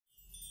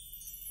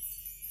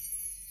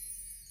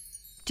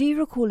Do you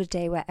recall a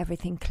day where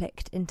everything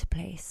clicked into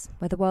place,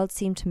 where the world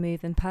seemed to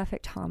move in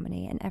perfect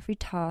harmony and every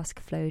task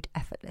flowed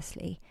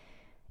effortlessly?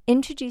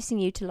 Introducing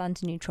you to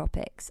London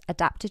Nootropics,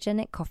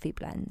 adaptogenic coffee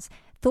blends,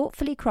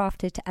 thoughtfully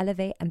crafted to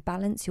elevate and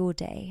balance your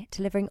day,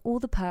 delivering all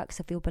the perks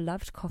of your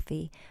beloved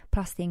coffee,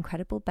 plus the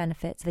incredible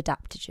benefits of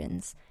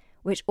adaptogens,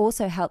 which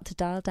also help to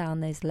dial down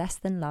those less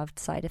than loved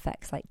side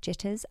effects like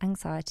jitters,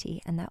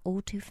 anxiety, and that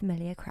all too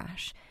familiar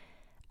crash.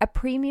 A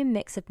premium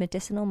mix of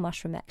medicinal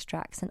mushroom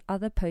extracts and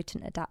other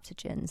potent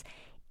adaptogens,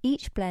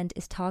 each blend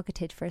is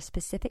targeted for a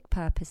specific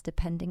purpose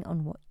depending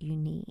on what you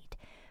need.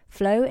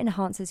 Flow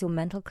enhances your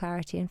mental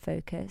clarity and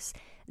focus,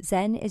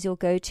 Zen is your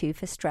go-to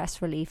for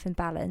stress relief and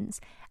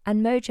balance,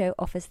 and Mojo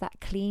offers that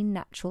clean,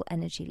 natural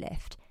energy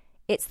lift.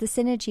 It's the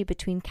synergy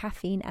between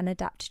caffeine and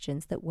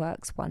adaptogens that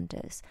works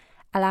wonders,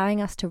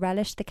 allowing us to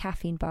relish the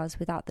caffeine buzz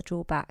without the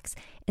drawbacks,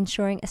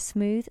 ensuring a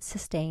smooth,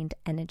 sustained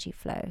energy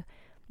flow.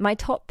 My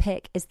top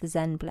pick is the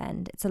Zen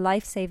blend. It's a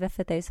lifesaver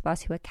for those of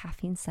us who are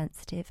caffeine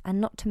sensitive,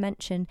 and not to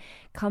mention,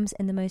 comes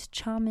in the most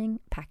charming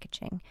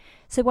packaging.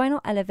 So why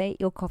not elevate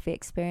your coffee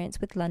experience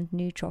with London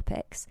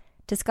Nootropics?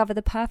 Discover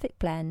the perfect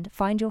blend,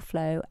 find your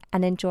flow,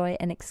 and enjoy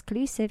an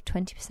exclusive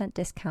 20%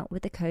 discount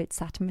with the code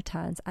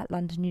SaturnReturns at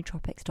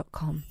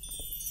londonnootropics.com.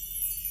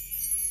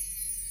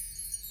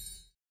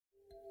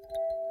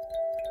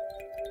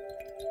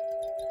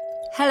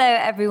 Hello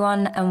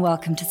everyone, and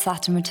welcome to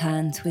Saturn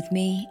Returns with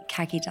me,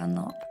 Caggie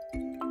Dunlop.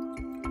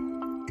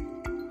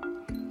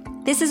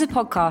 This is a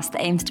podcast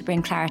that aims to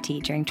bring clarity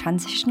during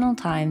transitional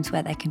times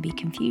where there can be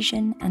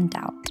confusion and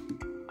doubt.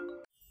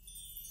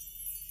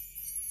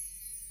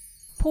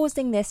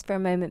 Pausing this for a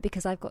moment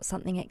because I've got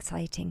something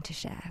exciting to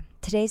share.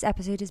 Today's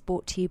episode is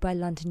brought to you by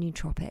London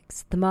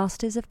Nootropics, the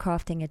masters of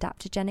crafting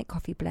adaptogenic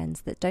coffee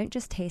blends that don't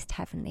just taste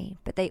heavenly,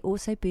 but they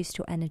also boost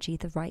your energy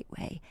the right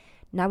way.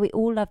 Now, we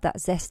all love that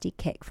zesty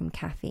kick from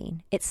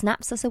caffeine. It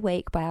snaps us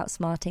awake by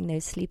outsmarting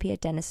those sleepy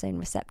adenosine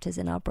receptors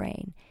in our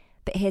brain.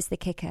 But here's the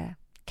kicker.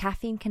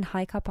 Caffeine can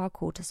hike up our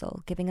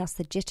cortisol, giving us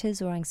the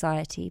jitters or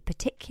anxiety,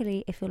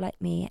 particularly if you're like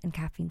me and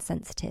caffeine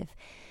sensitive.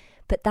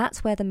 But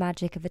that's where the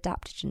magic of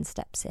adaptogen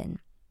steps in.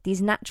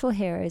 These natural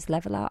heroes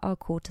level out our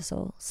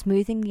cortisol,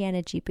 smoothing the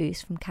energy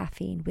boost from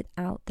caffeine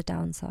without the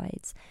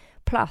downsides.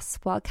 Plus,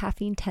 while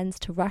caffeine tends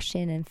to rush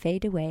in and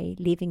fade away,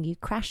 leaving you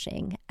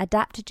crashing,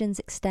 adaptogens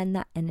extend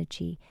that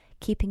energy,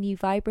 keeping you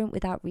vibrant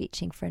without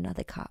reaching for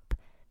another cup.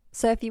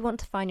 So if you want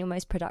to find your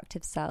most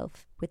productive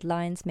self with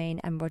lion's mane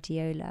and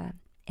rhodiola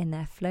in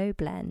their flow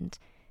blend,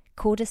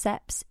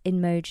 Cordyceps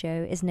in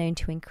Mojo is known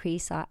to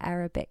increase our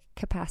aerobic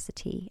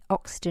capacity,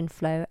 oxygen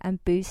flow,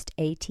 and boost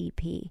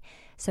ATP,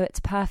 so it's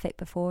perfect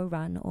before a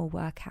run or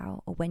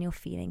workout or when you're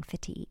feeling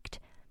fatigued.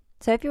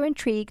 So if you're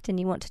intrigued and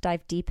you want to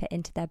dive deeper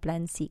into their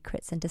blend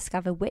secrets and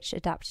discover which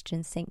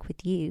adaptogens sync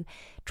with you,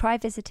 try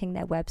visiting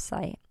their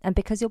website. And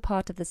because you're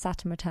part of the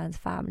Saturn Returns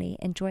family,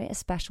 enjoy a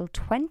special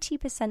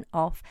 20%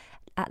 off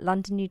at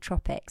London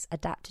Nootropics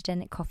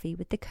adaptogenic coffee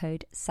with the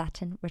code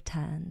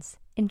SaturnReturns.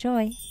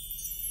 Enjoy!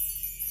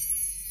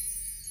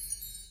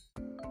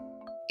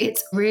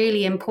 It's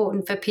really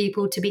important for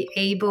people to be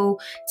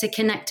able to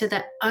connect to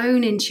their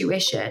own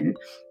intuition,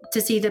 to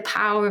see the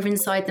power of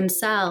inside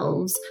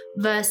themselves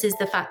versus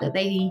the fact that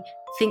they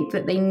think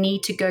that they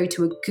need to go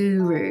to a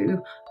guru.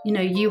 You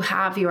know, you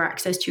have your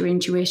access to your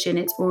intuition.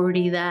 It's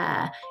already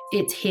there.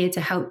 It's here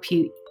to help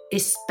you,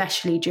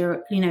 especially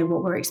during,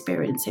 what we're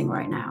experiencing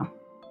right now.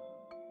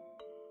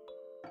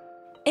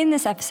 In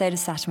this episode of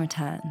Saturn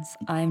Returns,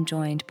 I'm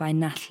joined by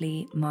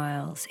Natalie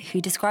Miles,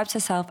 who describes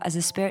herself as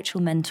a spiritual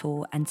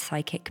mentor and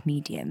psychic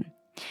medium.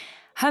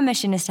 Her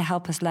mission is to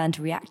help us learn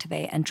to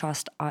reactivate and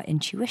trust our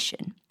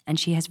intuition, and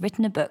she has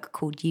written a book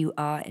called You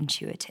Are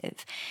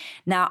Intuitive.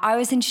 Now, I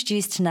was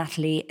introduced to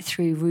Natalie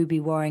through Ruby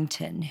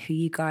Warrington, who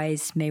you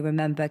guys may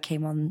remember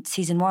came on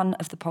season 1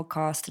 of the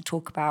podcast to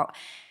talk about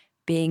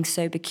being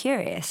sober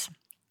curious,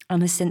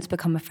 and has since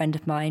become a friend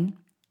of mine.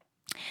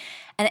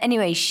 And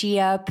anyway,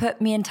 she put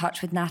me in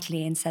touch with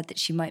Natalie and said that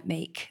she might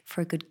make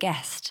for a good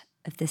guest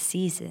of this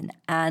season.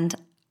 And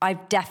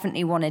I've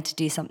definitely wanted to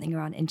do something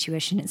around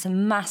intuition. It's a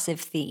massive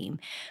theme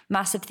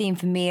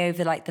for me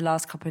over the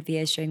last couple of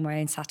years during my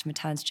own Saturn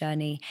Returns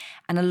journey.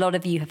 And a lot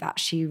of you have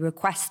actually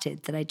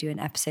requested that I do an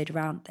episode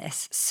around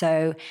this.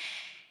 So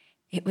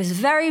it was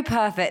very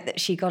perfect that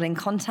she got in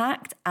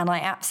contact, and I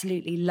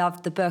absolutely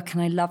loved the book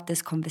and I loved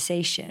this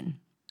conversation.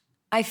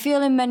 I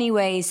feel in many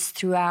ways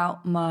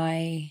throughout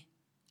my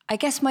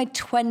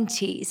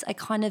 20s, I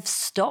kind of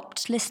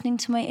stopped listening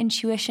to my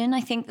intuition. I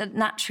think that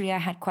naturally I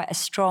had quite a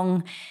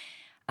strong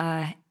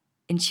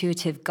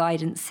intuitive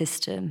guidance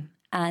system.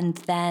 And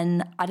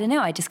then,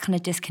 I just kind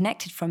of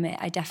disconnected from it.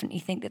 I definitely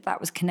think that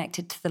was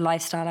connected to the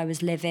lifestyle I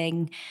was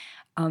living,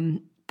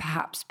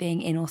 perhaps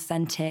being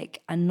inauthentic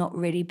and not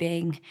really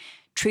being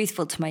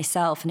truthful to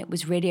myself. And it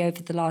was really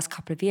over the last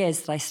couple of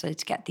years that I started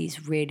to get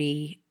these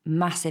really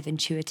massive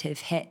intuitive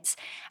hits.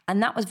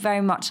 And that was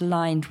very much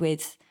aligned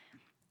with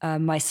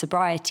my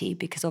sobriety,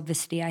 because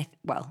obviously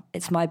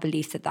it's my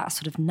belief that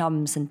sort of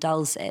numbs and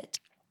dulls it.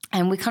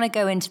 And we kind of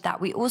go into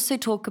that. We also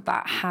talk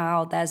about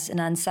how there's an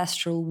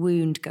ancestral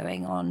wound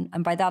going on.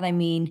 And by that, I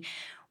mean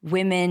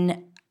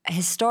women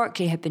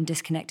historically have been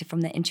disconnected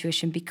from their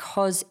intuition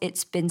because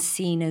it's been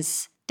seen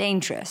as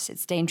dangerous.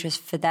 It's dangerous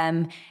for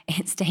them.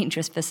 It's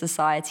dangerous for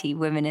society,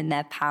 women in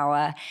their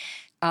power.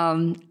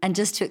 And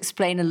just to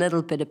explain a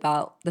little bit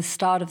about the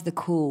start of the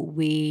call,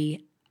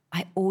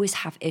 I always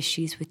have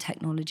issues with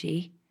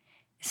technology.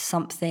 It's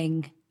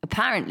something,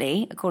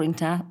 apparently, according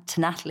to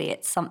Natalie,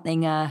 it's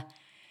something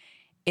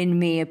in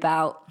me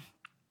about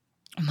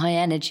my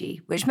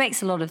energy, which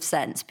makes a lot of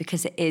sense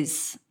because it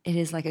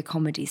is like a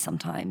comedy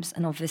sometimes.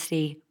 And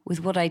obviously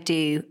with what I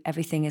do,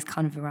 everything is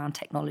kind of around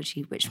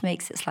technology, which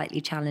makes it slightly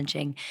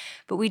challenging.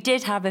 But we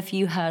did have a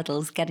few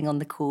hurdles getting on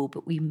the call,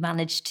 but we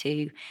managed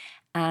to.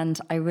 And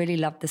I really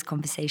loved this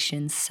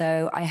conversation.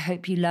 So I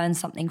hope you learned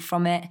something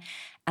from it.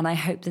 And I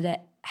hope that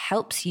it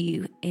helps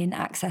you in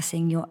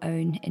accessing your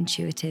own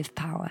intuitive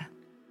power.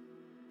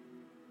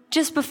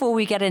 Just before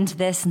we get into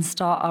this and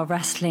start our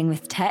wrestling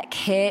with tech,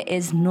 here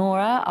is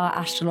Nora, our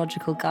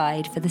astrological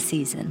guide for the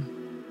season.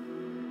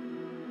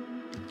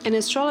 In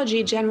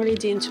astrology, generally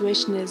the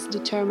intuition is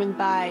determined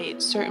by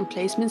certain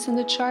placements in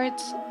the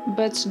chart,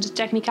 but the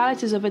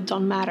technicalities of it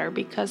don't matter,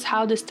 because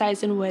how this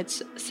ties in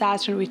with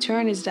Saturn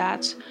return is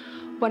that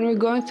when we're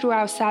going through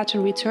our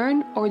Saturn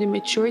return, or the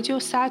maturity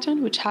of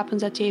Saturn, which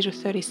happens at the age of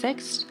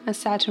 36, and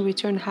Saturn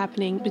return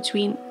happening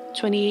between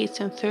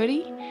 28 and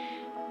 30,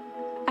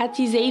 at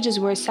these ages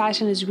where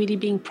Saturn is really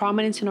being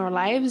prominent in our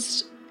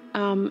lives,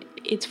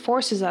 it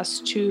forces us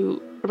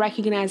to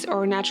recognize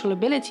our natural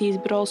abilities,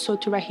 but also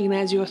to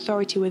recognize the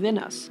authority within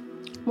us.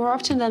 More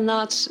often than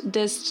not,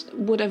 this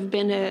would have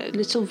been a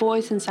little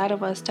voice inside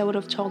of us that would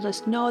have told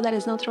us, no, that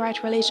is not the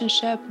right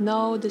relationship.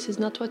 No, this is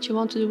not what you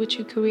want to do with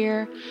your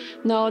career.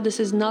 No, this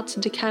is not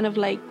the kind of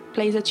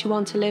place that you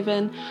want to live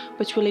in.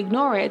 But we'll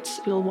ignore it.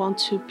 We'll want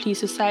to please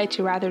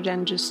society rather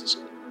than just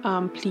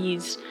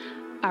please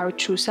our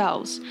true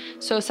selves.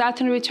 So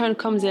Saturn return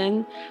comes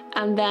in,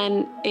 and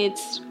then it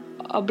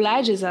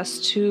obliges us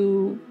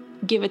to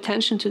give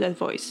attention to that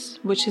voice,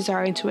 which is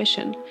our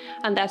intuition.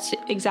 And that's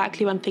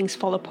exactly when things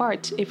fall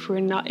apart. If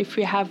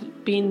we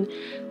have been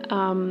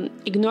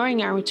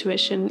ignoring our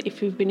intuition,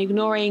 if we've been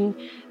ignoring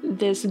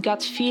this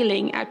gut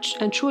feeling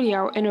and truly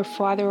our inner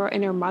father or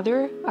inner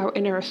mother, our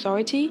inner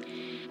authority,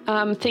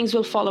 things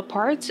will fall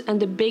apart.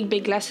 And the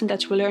big lesson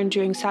that we learn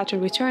during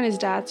Saturn return is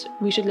that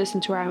we should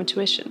listen to our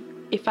intuition.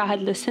 If I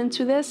had listened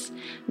to this,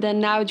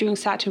 then now during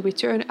Saturn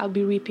return, I'll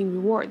be reaping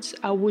rewards.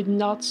 I would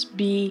not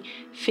be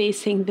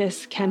facing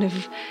this kind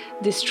of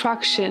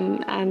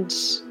destruction and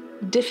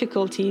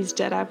difficulties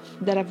that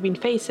I've been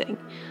facing.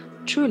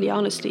 Truly,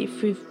 honestly,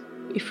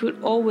 if we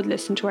all would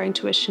listen to our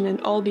intuition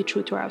and all be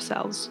true to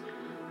ourselves,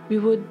 we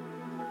would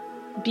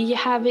be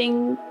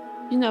having,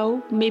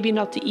 maybe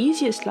not the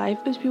easiest life,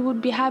 but we would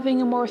be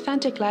having a more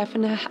authentic life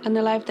and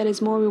a life that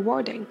is more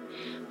rewarding,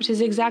 which is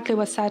exactly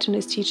what Saturn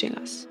is teaching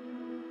us.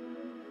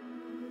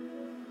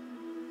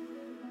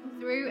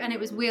 And it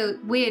was weird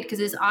because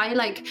as I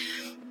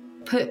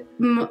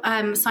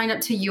signed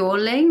up to your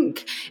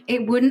link,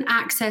 it wouldn't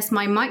access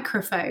my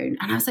microphone,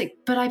 and I was like,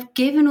 but I've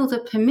given all the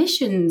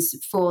permissions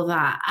for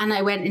that. And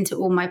I went into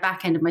all my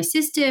back end of my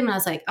system, and I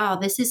was like, oh,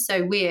 this is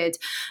so weird.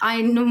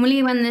 I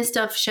normally, when this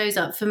stuff shows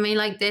up for me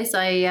like this,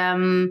 I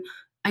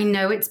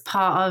know it's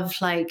part of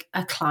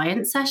a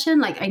client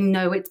session. I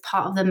know it's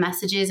part of the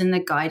messages and the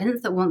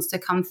guidance that wants to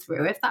come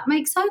through, if that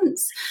makes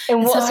sense.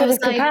 In what sort of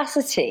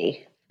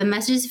capacity? The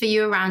messages for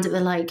you around it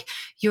were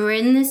you're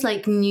in this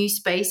new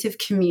space of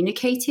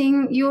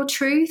communicating your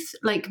truth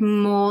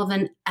more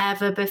than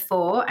ever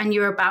before, and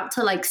you're about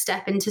to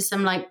step into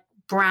some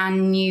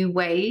brand new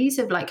ways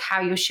of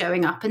how you're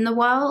showing up in the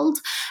world.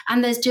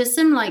 And there's just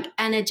some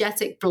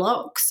energetic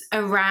blocks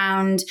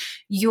around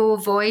your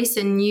voice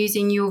and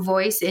using your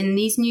voice in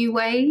these new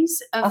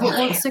ways of what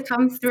wants to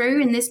come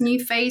through in this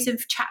new phase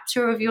of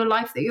chapter of your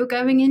life that you're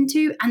going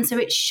into. And so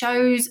it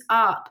shows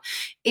up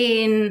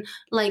in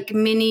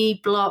mini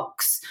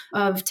blocks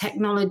of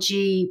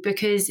technology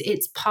because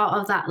it's part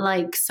of that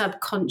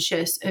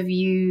subconscious of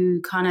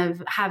you kind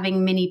of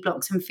having mini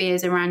blocks and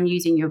fears around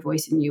using your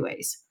voice in new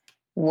ways.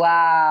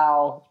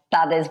 Wow,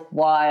 that is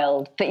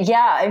wild. But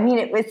yeah, I mean,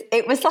 it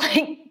was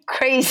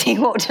crazy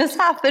what just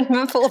happened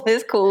before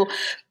this call,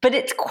 but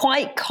it's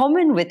quite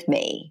common with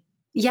me.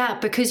 Yeah,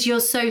 because you're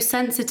so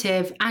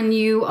sensitive and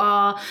you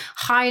are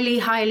highly,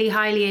 highly,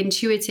 highly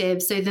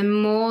intuitive. So the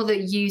more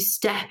that you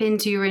step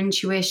into your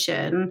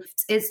intuition,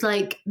 it's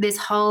this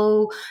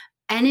whole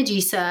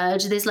energy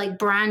surge, this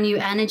brand new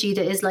energy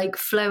that is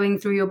flowing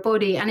through your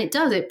body, and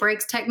it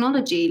breaks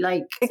technology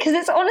because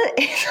it's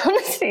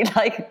honestly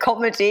like a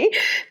comedy,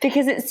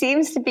 because it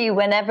seems to be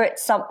whenever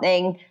it's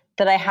something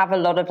that I have a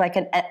lot of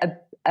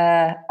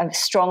a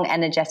strong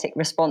energetic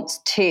response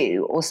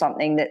to, or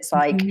something that's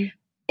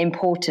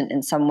important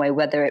in some way,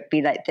 whether it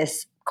be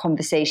this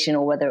conversation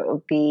or whether it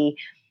would be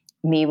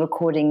me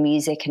recording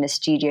music in a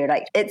studio.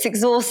 It's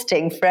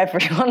exhausting for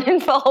everyone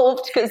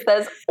involved because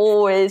there's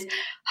always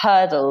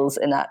hurdles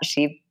in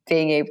actually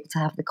being able to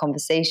have the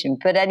conversation.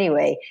 But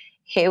anyway,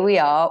 here we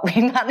are.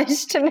 We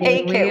managed to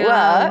make it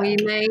work. We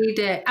made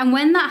it. And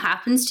when that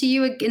happens to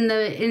you in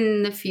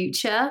the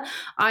future,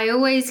 I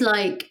always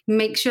like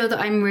make sure that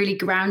I'm really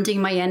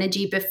grounding my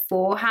energy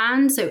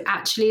beforehand. So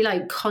actually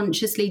like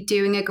consciously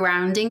doing a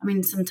grounding. I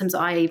mean, sometimes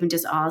I even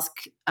just ask,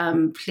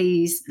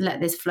 please let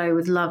this flow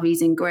with love,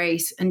 ease and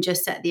grace, and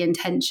just set the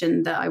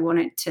intention that I want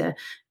it to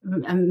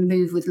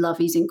move with love,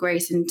 ease and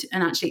grace, and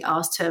actually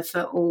asked her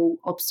for all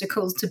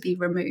obstacles to be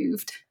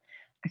removed.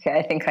 Okay,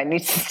 I think I need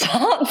to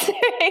start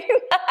doing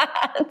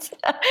that.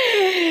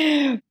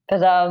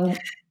 But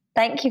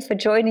thank you for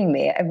joining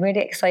me. I'm really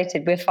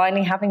excited. We're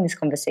finally having this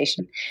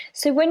conversation.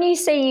 So when you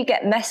say you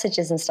get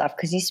messages and stuff,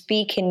 because you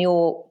speak in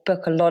your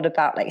book a lot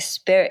about like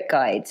spirit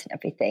guides and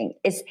everything,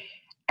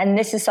 and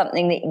this is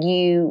something that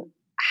you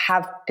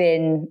have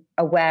been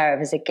aware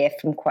of as a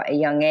gift from quite a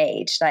young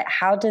age. Like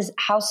how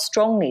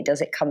strongly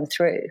does it come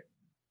through?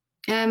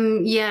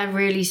 Yeah,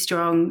 really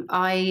strong.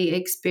 I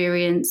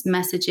experience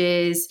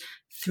messages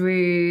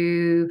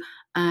through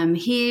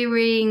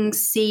hearing,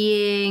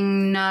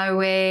 seeing,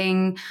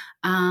 knowing,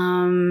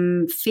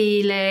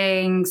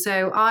 feeling.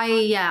 So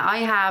I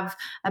have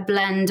a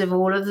blend of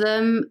all of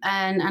them,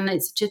 and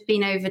it's just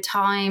been over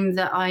time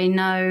that I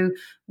know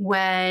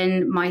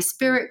when my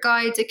spirit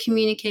guides are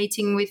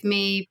communicating with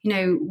me. You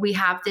know, we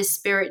have this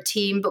spirit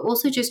team, but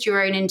also just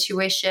your own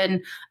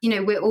intuition. You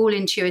know, we're all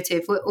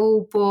intuitive. We're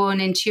all born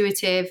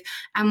intuitive.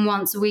 And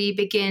once we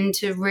begin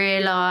to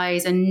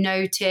realize and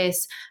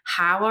notice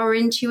how our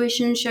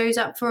intuition shows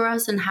up for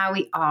us and how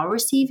we are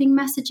receiving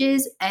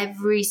messages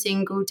every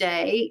single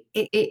day,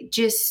 it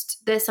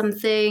just, there's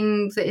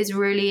something that is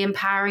really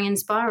empowering,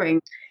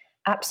 inspiring.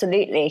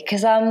 Absolutely.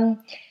 Because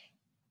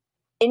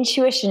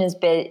intuition has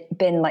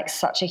been like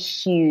such a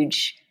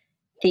huge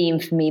theme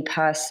for me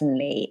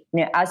personally.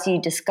 You know, as you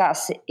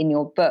discuss in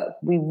your book,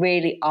 we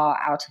really are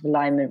out of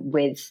alignment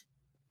with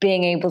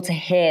being able to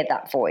hear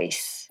that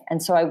voice.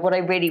 And so what I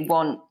really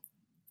want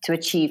to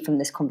achieve from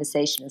this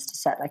conversation is to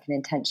set like an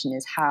intention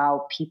is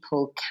how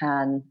people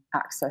can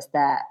access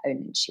their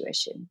own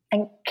intuition.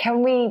 And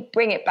can we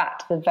bring it back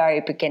to the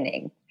very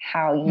beginning,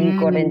 how you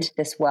got into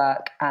this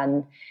work,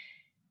 and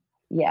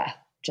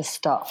just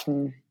start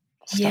from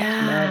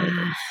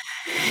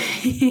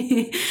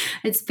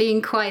It's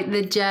been quite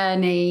the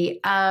journey.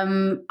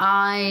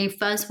 I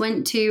first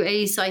went to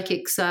a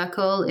psychic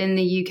circle in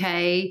the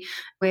UK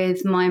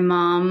with my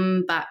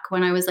mum back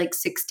when I was like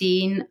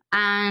 16.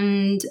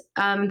 And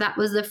that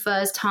was the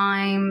first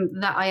time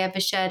that I ever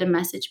shared a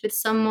message with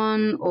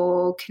someone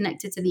or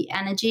connected to the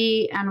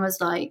energy and was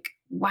like,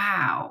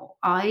 wow,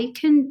 I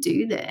can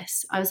do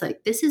this. I was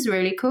like, this is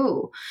really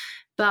cool.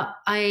 But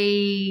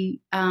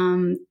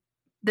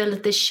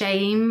the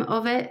shame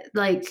of it,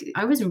 like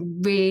I was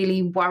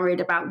really worried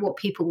about what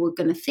people were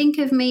going to think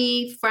of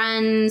me,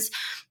 friends,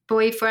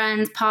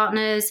 boyfriends,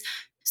 partners.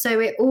 So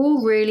it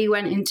all really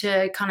went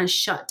into kind of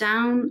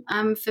shutdown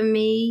for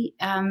me.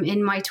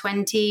 In my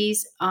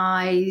 20s,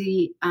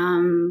 I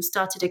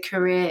started a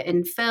career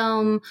in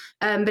film,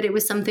 but it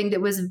was something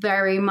that was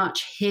very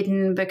much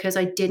hidden because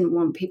I didn't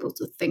want people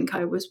to think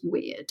I was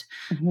weird.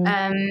 Mm-hmm.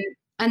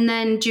 And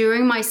then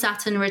during my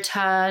Saturn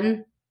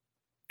return,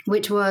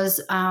 which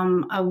was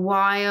a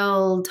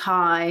wild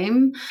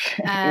time.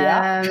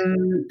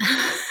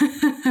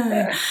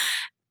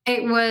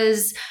 It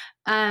was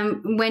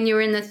when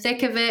you're in the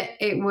thick of it,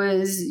 it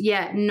was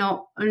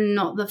not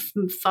the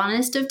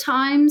funnest of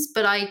times,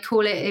 but I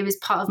call it was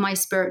part of my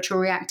spiritual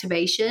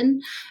reactivation,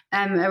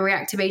 a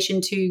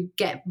reactivation to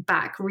get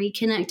back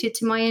reconnected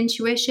to my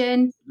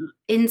intuition.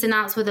 Ins and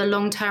outs with a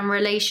long-term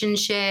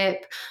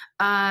relationship.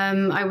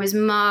 I was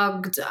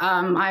mugged.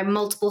 I had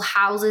multiple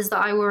houses that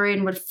I were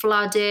in were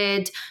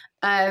flooded.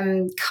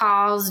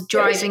 Cars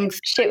driving.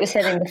 Shit was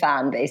hitting the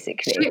fan,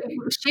 basically.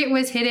 Shit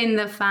was hitting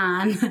the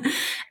fan.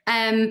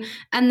 And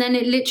then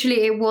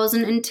it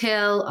wasn't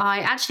until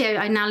I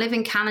now live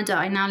in Canada.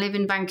 I now live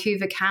in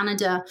Vancouver,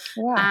 Canada.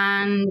 Wow.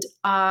 And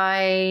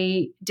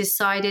I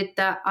decided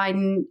that I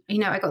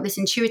got this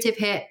intuitive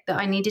hit that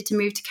I needed to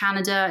move to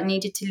Canada. I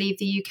needed to leave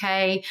the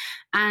UK.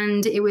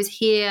 And it was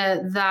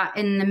here that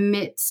in the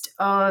midst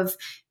of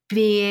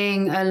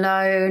being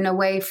alone,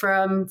 away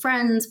from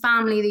friends,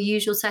 family, the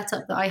usual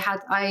setup that I had,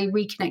 I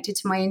reconnected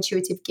to my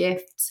intuitive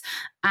gifts,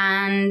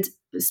 and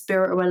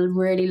spirit were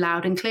really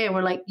loud and clear.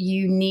 We're like,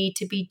 you need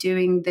to be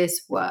doing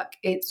this work.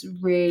 It's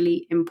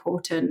really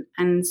important.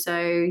 And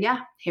so,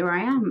 here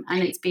I am.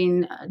 And it's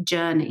been a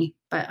journey,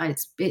 but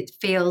it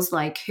feels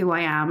like who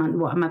I am and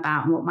what I'm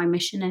about and what my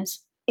mission is.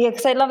 Yeah,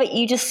 because I love it.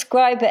 You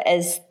describe it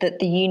as that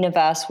the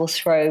universe will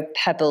throw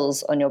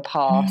pebbles on your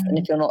path. And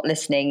if you're not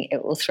listening,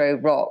 it will throw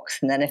rocks.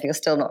 And then if you're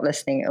still not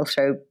listening, it'll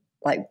throw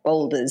like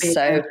boulders. Yeah.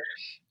 So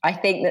I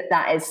think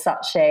that is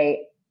such an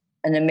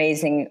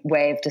amazing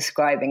way of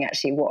describing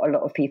actually what a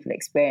lot of people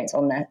experience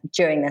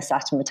during their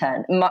Saturn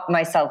return.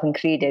 Myself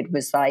included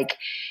was like,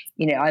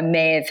 I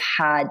may have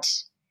had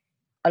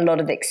a lot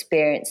of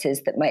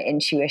experiences that my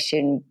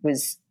intuition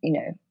was,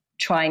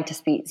 trying to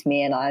speak to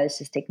me and I was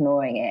just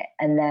ignoring it.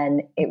 And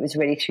then it was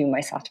really through my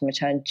Saturn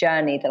return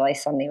journey that I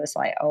suddenly was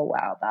like, oh,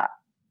 wow,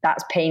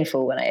 that's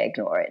painful when I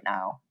ignore it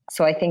now.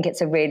 So I think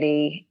it's a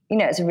really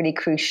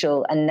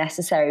crucial and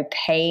necessary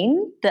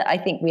pain that I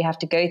think we have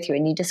to go through.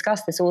 And you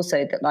discuss this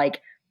also, that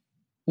like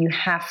you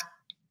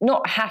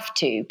not have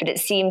to, but it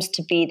seems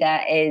to be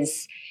there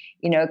is,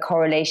 a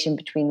correlation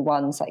between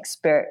one's like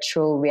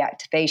spiritual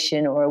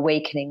reactivation or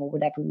awakening or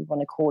whatever we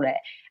want to call it,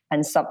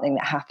 and something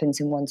that happens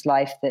in one's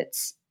life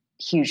that's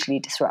hugely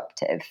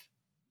disruptive.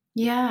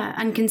 Yeah,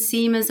 and can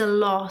seem as a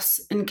loss,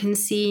 and can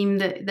seem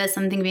that there's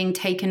something being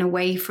taken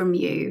away from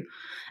you.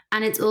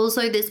 And it's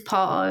also this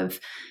part of,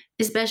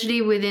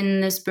 especially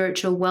within the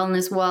spiritual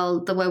wellness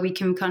world, where we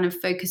can kind of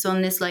focus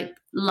on this like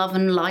love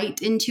and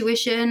light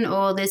intuition,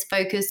 or this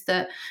focus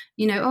that,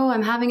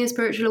 I'm having a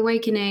spiritual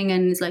awakening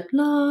and it's like,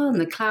 la, and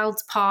the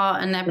clouds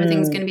part and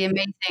everything's going to be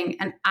amazing.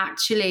 And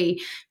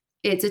actually,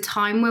 it's a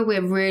time where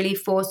we're really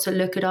forced to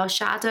look at our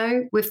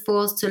shadow. We're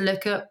forced to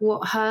look at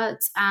what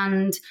hurts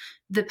and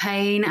the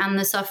pain and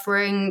the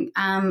suffering,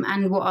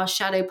 and what are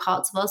shadow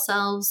parts of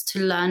ourselves, to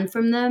learn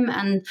from them.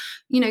 And,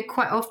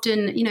 quite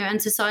often, and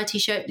society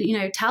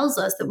tells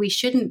us that we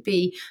shouldn't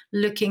be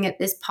looking at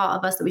this part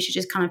of us, that we should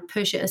just kind of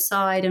push it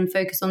aside and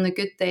focus on the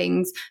good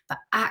things. But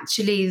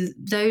actually,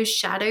 those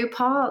shadow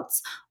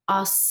parts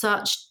are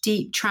such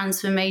deep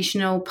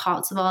transformational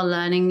parts of our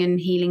learning and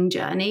healing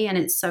journey. And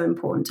it's so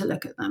important to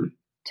look at them.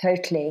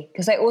 Totally.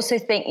 Because I also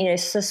think,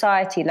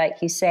 society, like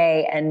you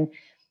say, and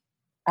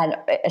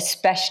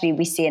especially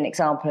we see an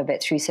example of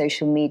it through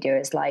social media,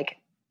 is like,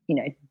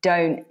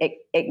 don't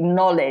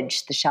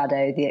acknowledge the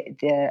shadow,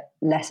 the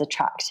less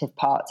attractive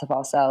parts of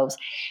ourselves.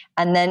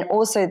 And then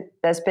also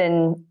there's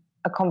been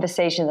a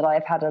conversation that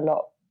I've had a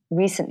lot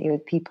recently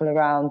with people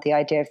around the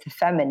idea of the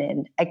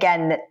feminine.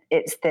 Again, that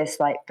it's this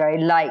like very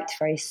light,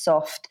 very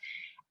soft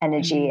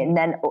energy. And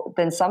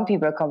then some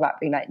people have come back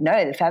being like,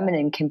 no, the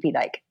feminine can be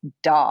like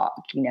dark,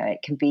 it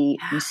can be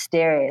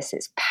mysterious,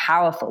 it's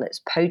powerful, it's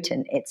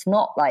potent, it's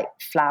not like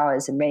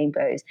flowers and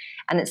rainbows.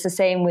 And it's the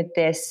same with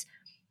the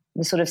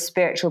sort of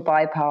spiritual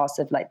bypass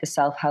of like the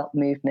self-help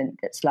movement,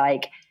 that's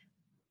like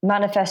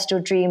manifest your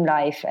dream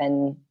life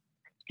and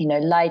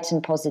light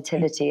and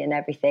positivity and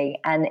everything.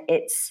 And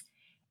it's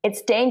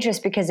dangerous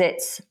because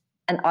it's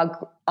an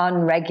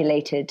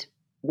unregulated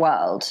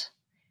world.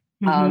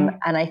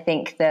 And I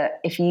think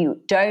that if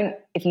you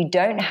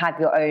don't have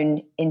your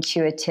own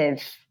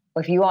intuitive,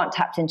 or if you aren't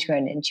tapped into your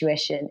own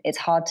intuition, it's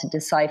hard to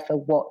decipher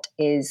what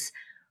is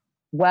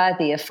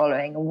worthy of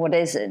following and what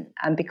isn't.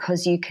 And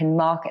because you can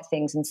market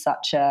things in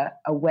such a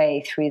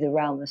way through the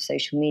realm of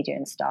social media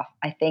and stuff,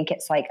 I think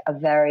it's like a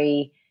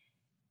very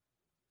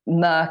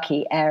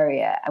murky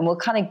area. And we'll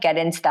kind of get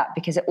into that,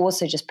 because it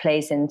also just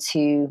plays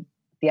into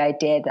the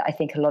idea that I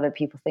think a lot of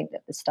people think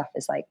that this stuff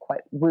is like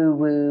quite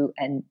woo-woo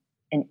and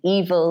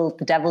evil,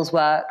 the devil's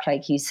work,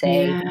 like you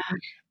say. Yeah.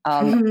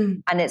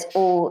 And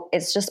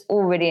it's just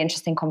all really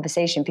interesting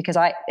conversation, because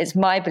it's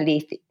my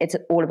belief that it's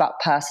all about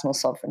personal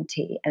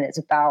sovereignty, and it's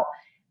about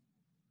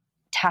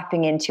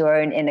tapping into your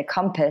own inner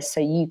compass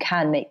so you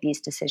can make these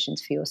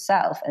decisions for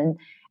yourself. And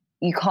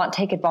you can't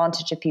take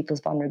advantage of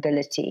people's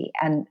vulnerability,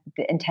 and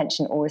the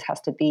intention always has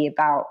to be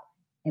about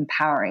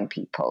empowering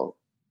people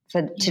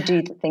to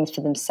do things for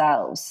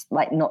themselves,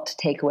 like not to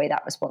take away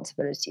that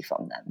responsibility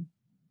from them.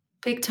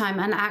 Big time.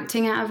 And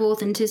acting out of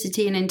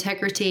authenticity and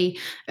integrity,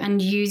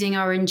 and using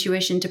our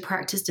intuition to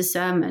practice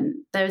discernment.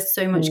 There's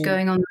so much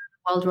going on in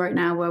the world right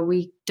now where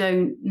we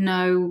don't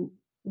know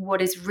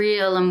what is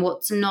real and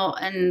what's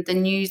not, and the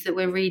news that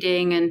we're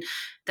reading, and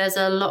there's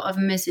a lot of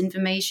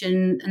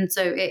misinformation. And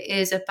so it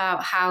is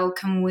about how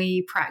can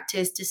we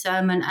practice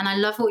discernment. And I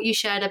love what you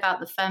shared about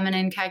the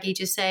feminine, Kagi,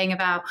 just saying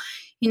about,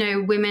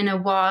 women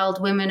are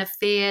wild, women are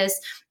fierce.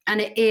 And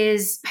it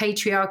is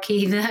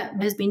patriarchy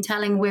that has been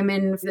telling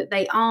women that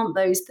they aren't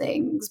those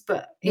things,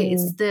 but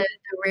it's the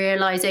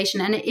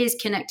realization, and it is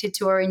connected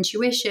to our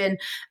intuition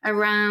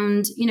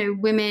around,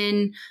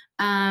 women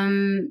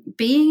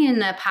being in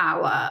their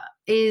power.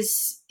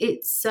 It's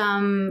that's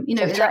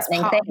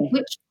part of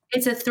which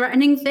it's a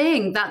threatening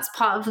thing. That's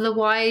part of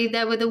why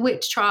there were the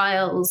witch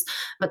trials.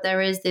 But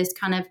there is this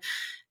kind of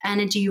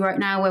energy right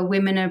now where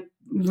women are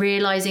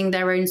realizing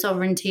their own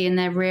sovereignty, and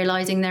they're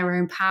realizing their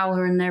own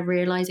power, and they're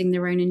realizing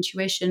their own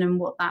intuition and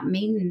what that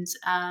means.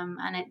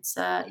 And it's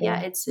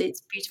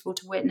it's beautiful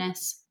to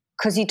witness.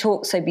 Because you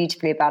talk so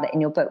beautifully about it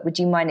in your book, would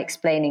you mind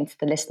explaining to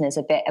the listeners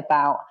a bit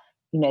about,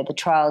 the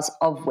trials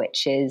of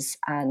witches,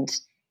 and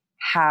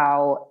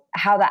how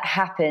that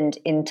happened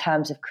in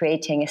terms of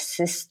creating a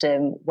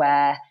system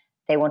where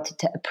they wanted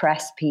to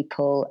oppress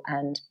people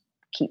and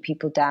keep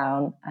people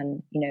down,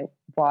 and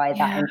why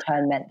that in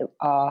turn meant that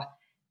our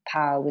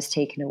power was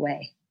taken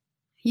away?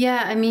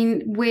 Yeah, I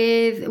mean,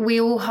 we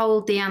all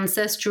hold the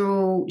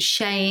ancestral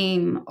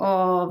shame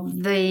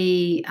of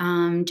the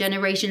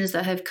generations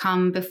that have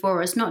come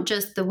before us, not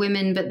just the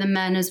women, but the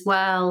men as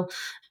well,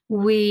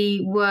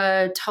 we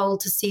were told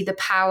to see the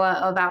power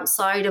of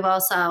outside of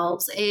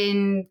ourselves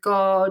in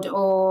God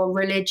or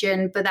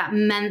religion, but that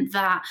meant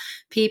that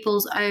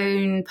people's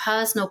own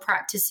personal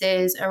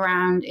practices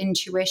around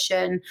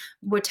intuition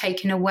were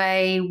taken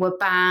away, were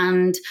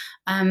banned.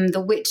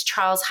 The witch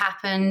trials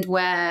happened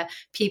where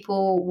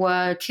people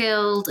were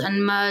killed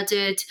and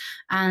murdered,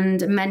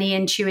 and many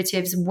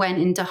intuitives went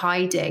into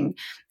hiding.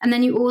 And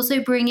then you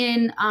also bring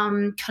in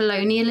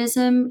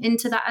colonialism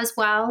into that as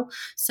well.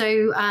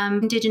 So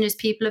Indigenous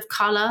people of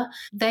color,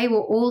 they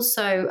were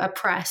also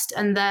oppressed,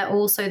 and they're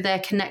also their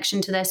connection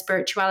to their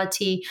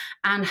spirituality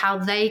and how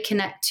they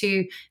connect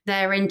to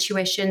their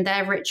intuition,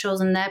 their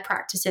rituals and their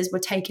practices were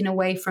taken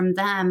away from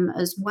them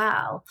as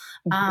well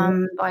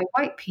by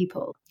white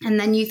people. And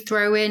then you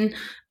throw in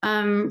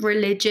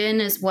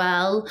religion as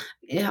well.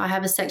 I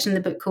have a section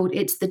in the book called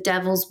 "It's the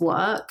Devil's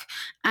Work,"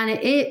 and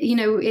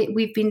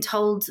we've been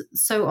told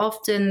so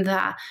often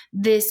that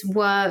this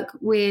work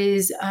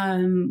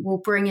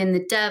will bring in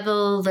the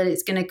devil, that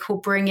it's going to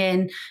bring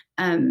in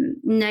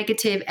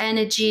negative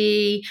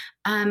energy,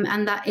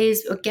 and that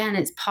is, again,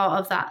 it's part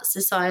of that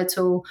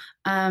societal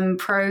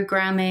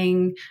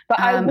programming. But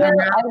I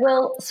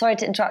will. Sorry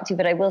to interrupt you,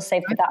 but I will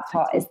say for that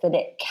part is that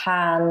it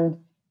can.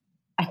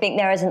 I think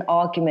there is an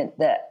argument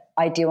that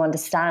I do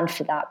understand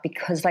for that,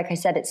 because like I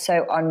said, it's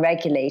so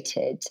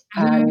unregulated,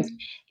 and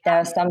there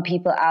are some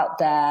people out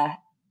there,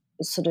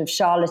 sort of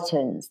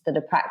charlatans, that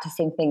are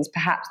practicing things.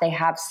 Perhaps they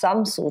have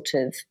some sort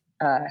of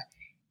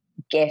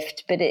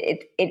gift, but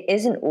it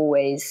isn't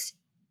always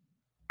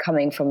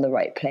coming from the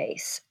right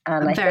place.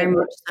 And I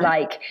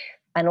think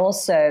and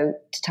also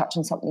to touch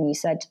on something you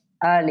said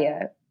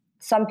earlier,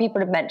 some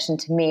people have mentioned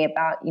to me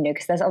about,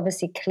 because there's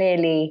obviously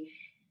clearly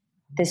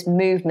this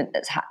movement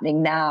that's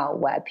happening now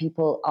where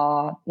people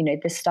are,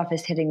 this stuff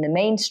is hitting the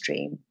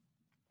mainstream.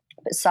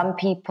 But some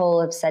people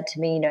have said to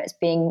me, it's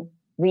being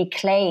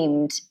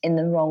reclaimed in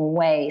the wrong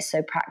way.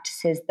 So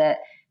practices that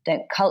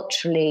don't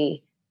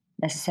culturally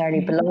necessarily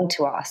belong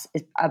to us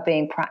are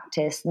being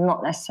practiced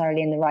not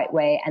necessarily in the right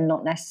way and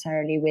not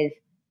necessarily with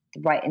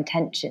the right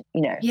intention.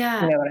 You know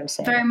what I'm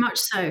saying? Very much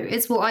so.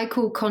 It's what I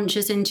call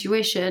conscious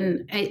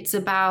intuition. It's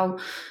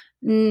about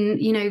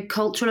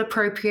cultural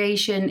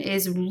appropriation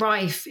is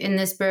rife in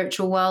the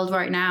spiritual world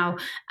right now.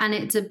 And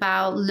it's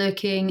about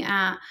looking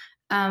at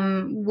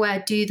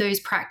where do those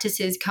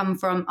practices come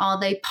from? Are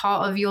they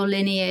part of your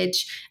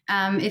lineage?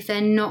 If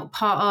they're not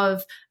part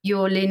of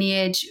your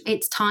lineage,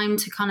 it's time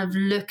to kind of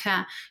look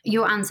at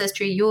your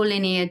ancestry, your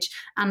lineage,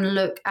 and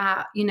look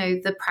at,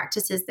 the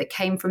practices that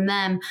came from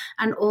them.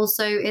 And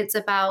also it's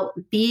about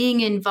being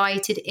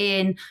invited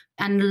in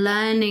and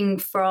learning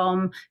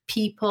from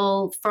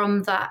people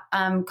from that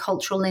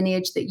cultural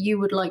lineage that you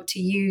would like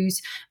to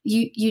use.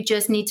 You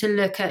just need to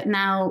look at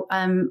now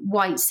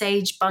white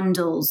sage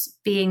bundles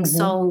being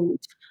sold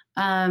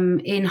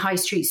in high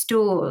street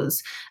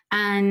stores.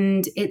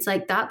 And it's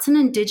like, that's an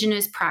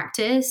indigenous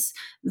practice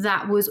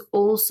that was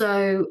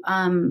also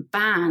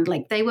banned.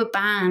 Like, they were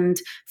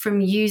banned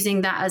from using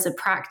that as a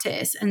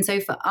practice. And so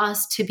for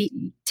us to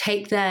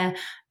take their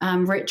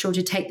ritual,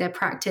 to take their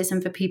practice,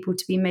 and for people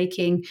to be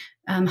making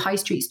high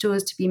street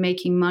stores to be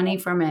making money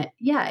from it,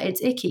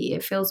 it's icky.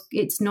 It feels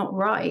it's not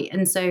right.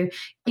 And so,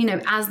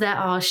 as there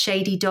are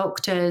shady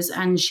doctors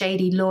and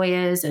shady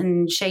lawyers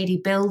and shady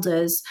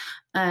builders,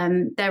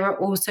 there are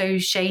also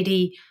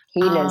shady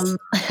healers.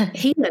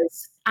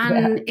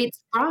 And it's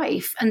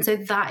rife. And so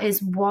that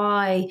is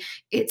why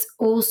it's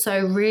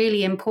also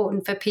really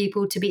important for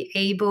people to be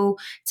able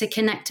to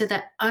connect to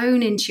their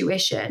own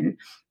intuition,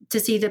 to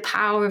see the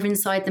power of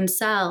inside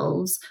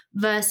themselves,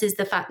 versus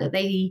the fact that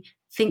they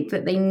think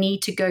that they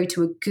need to go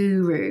to a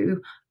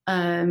guru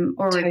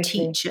or a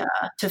teacher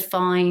to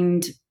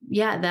find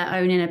their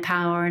own inner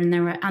power and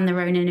their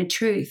own inner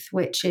truth,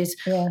 which is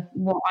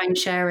what I'm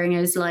sharing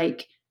is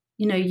like,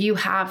 you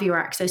have your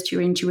access to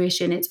your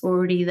intuition. It's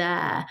already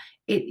there.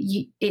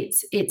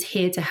 It's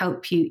here to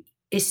help you,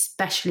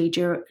 especially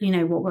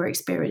during, what we're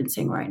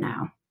experiencing right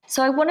now.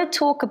 So I want to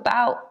talk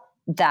about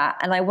that,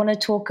 and I want to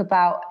talk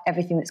about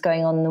everything that's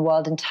going on in the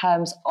world in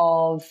terms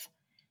of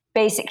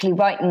basically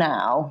right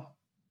now,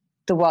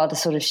 the world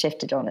has sort of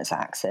shifted on its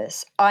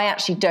axis. I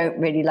actually don't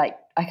really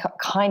I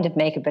kind of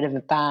make a bit of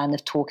a ban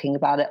of talking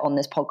about it on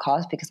this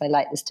podcast, because I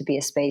like this to be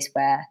a space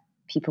where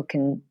people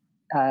can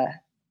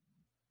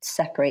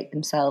separate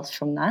themselves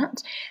from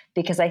that,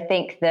 because I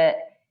think that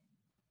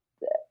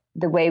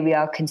the way we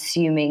are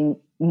consuming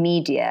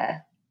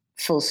media,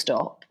 full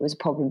stop, was a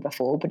problem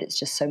before, but it's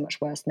just so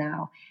much worse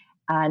now.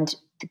 And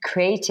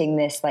creating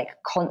this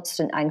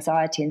constant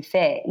anxiety and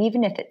fear,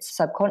 even if it's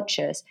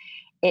subconscious,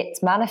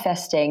 it's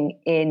manifesting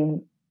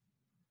in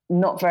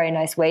not very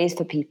nice ways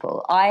for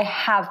people. I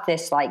have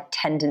this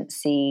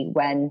tendency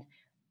when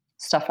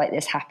stuff like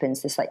this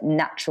happens, this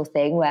natural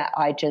thing where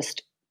I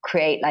just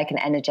create an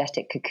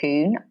energetic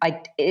cocoon.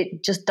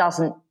 It just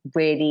doesn't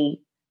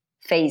really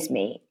faze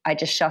me. I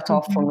just shut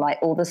off from like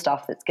all the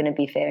stuff that's going to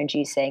be fear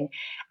inducing.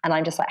 And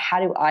I'm just like, how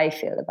do I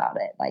feel about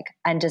it? Like,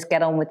 and just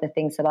get on with the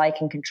things that I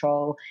can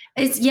control.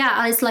 It's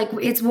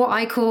what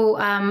I call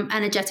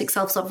energetic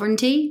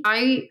self-sovereignty.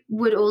 I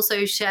would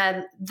also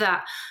share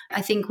that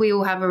I think we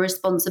all have a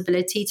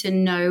responsibility to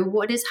know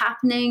what is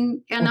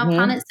happening in our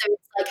planet. So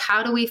it's like,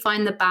 how do we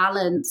find the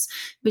balance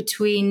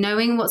between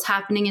knowing what's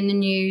happening in the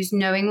news,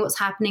 knowing what's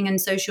happening in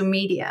social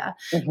media,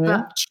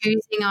 but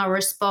choosing our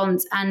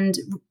response and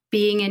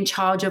being in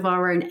charge of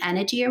our own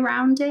energy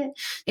around it.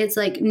 It's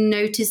like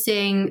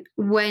noticing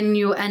when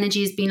your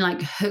energy has been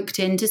like hooked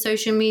into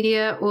social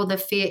media, or the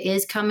fear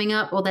is coming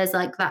up, or there's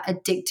like that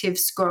addictive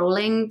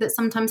scrolling that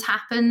sometimes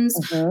happens,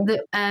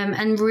 that,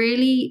 and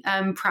really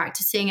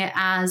practicing it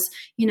as,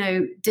 you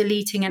know,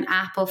 deleting an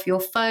app off your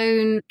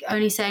phone,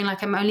 only saying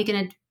like, I'm only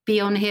going to be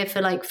on here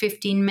for like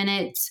 15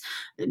 minutes,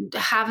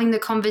 having the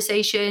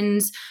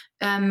conversations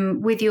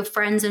with your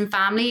friends and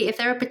family. If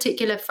there are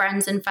particular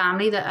friends and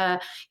family that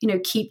are, you know,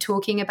 keep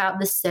talking about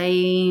the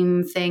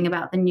same thing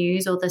about the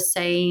news, or the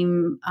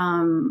same,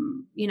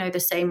 you know, the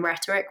same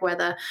rhetoric,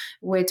 whether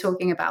we're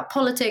talking about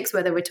politics,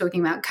 whether we're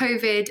talking about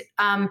COVID,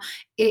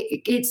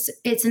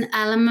 it's an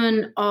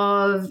element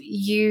of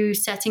you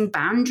setting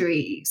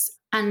boundaries.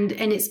 And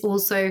it's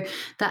also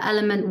that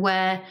element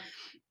where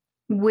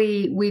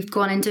we've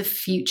gone into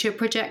future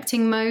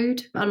projecting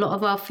mode. A lot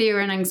of our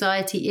fear and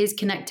anxiety is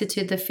connected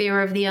to the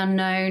fear of the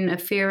unknown, a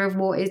fear of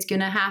what is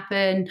going to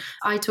happen.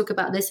 I talk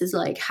about this as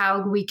like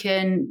how we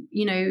can,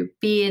 you know,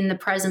 be in the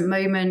present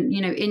moment,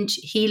 you know,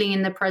 healing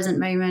in the present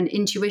moment,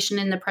 intuition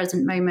in the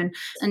present moment,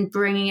 and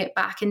bringing it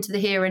back into the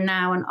here and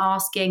now, and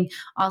asking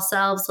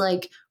ourselves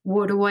like,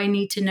 what do I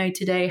need to know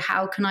today?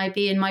 How can I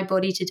be in my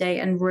body today?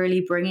 And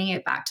really bringing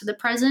it back to the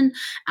present.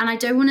 And I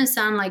don't want to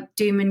sound like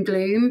doom and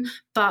gloom,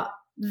 but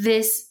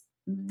this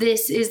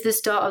is the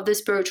start of the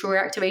spiritual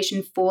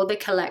reactivation for the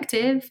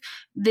collective.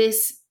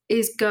 This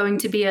is going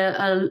to be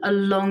a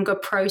longer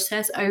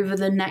process over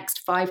the next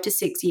 5 to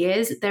 6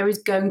 years. There is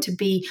going to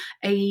be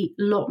a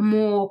lot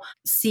more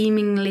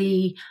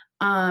seemingly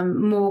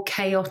more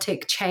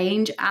chaotic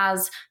change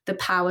as the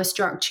power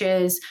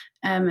structures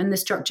and the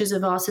structures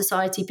of our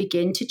society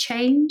begin to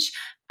change.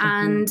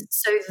 And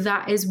so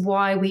that is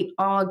why we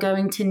are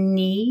going to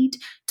need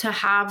to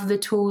have the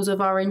tools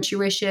of our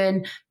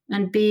intuition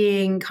and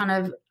being kind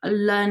of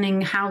learning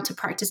how to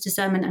practice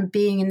discernment and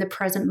being in the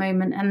present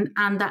moment,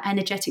 and that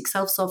energetic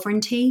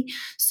self-sovereignty,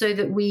 so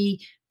that we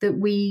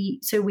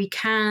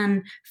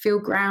can feel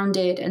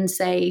grounded and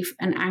safe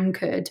and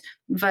anchored,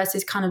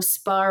 versus kind of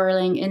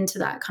spiraling into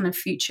that kind of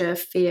future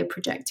fear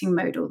projecting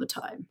mode all the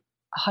time.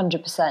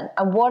 100%.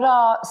 And what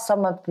are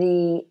some of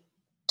the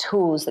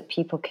tools that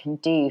people can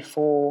do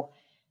for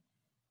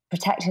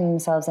protecting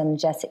themselves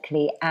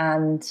energetically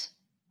and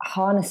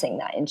harnessing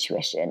that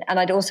intuition? And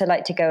I'd also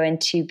like to go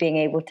into being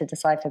able to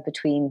decipher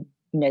between,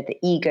 you know, the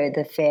ego,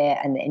 the fear,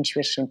 and the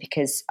intuition,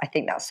 because I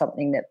think that's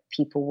something that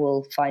people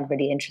will find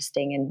really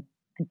interesting and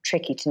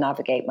tricky to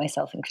navigate,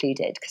 myself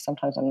included, because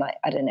sometimes I'm like,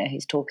 I don't know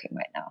who's talking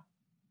right now.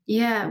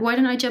 Yeah, why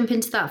don't I jump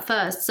into that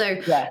first? So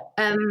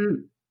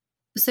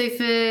so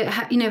for,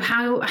 you know,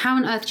 how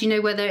on earth do you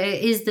know whether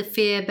it is the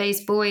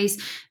fear-based voice,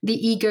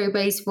 the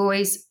ego-based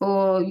voice,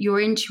 or your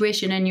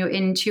intuition and your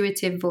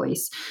intuitive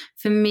voice?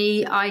 For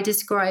me, I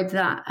describe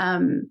that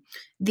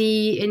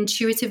the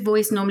intuitive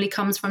voice normally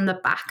comes from the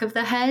back of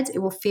the head. It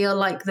will feel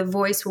like the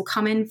voice will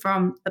come in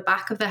from the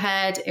back of the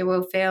head. It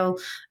will feel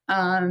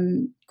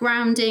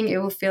grounding. It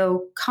will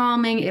feel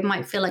calming. It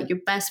might feel like your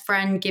best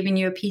friend giving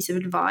you a piece of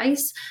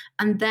advice,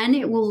 and then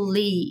it will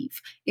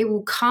leave. It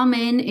will come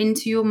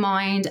into your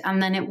mind,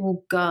 and then it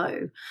will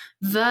go.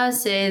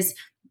 Versus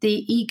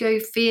the ego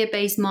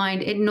fear-based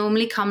mind, it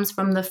normally comes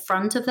from the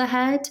front of the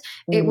head.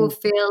 It will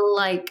feel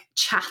like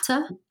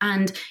chatter.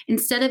 And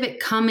instead of it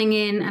coming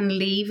in and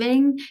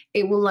leaving,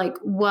 it will like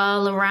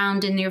whirl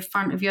around in your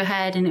front of your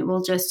head. And it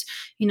will just,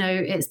 you know,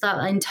 it's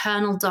that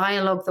internal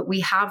dialogue that we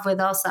have with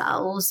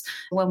ourselves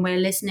when we're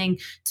listening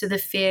to the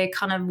fear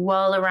kind of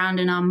whirl around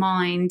in our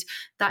mind.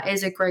 That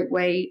is a great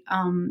way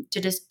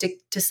to just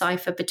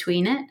decipher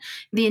between it.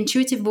 The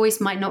intuitive voice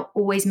might not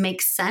always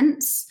make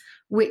sense,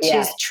 which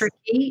is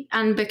tricky,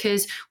 and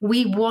because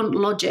we want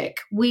logic,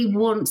 we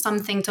want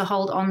something to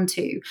hold on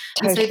to.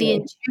 Totally.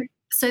 And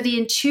so the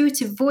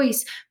intuitive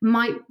voice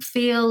might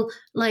feel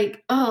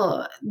like,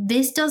 oh,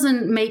 this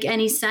doesn't make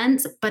any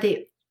sense, but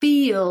it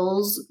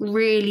feels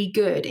really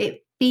good.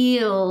 It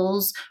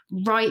feels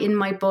right in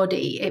my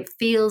body. It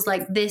feels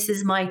like this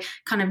is my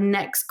kind of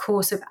next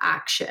course of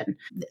action.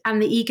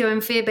 And the ego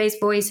and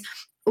fear-based voice,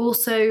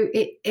 also,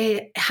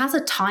 it has a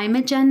time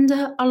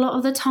agenda a lot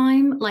of the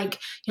time. Like,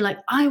 you're like,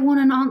 I want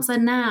an answer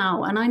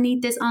now, and I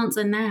need this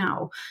answer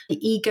now. The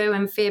ego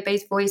and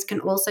fear-based voice can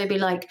also be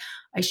like,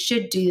 I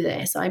should do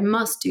this, I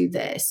must do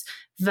this,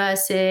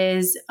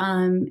 versus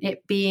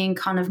it being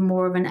kind of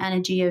more of an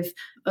energy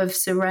of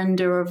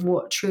surrender, of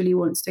what truly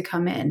wants to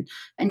come in.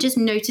 And just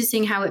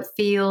noticing how it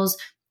feels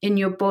in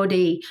your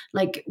body.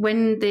 Like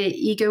when the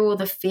ego or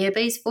the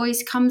fear-based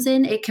voice comes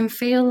in, it can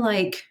feel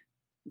like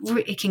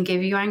it can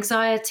give you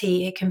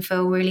anxiety. It can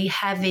feel really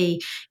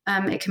heavy.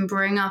 It can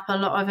bring up a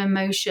lot of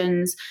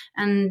emotions,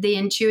 and the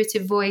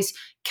intuitive voice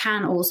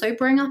can also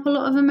bring up a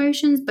lot of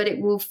emotions, but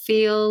it will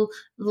feel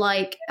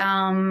like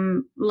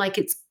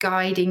it's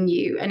guiding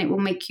you, and it will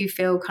make you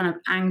feel kind of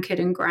anchored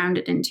and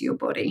grounded into your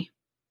body.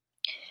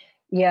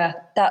 Yeah,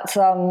 that's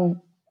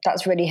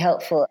really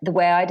helpful. The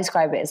way I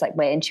describe it is like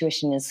my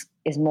intuition is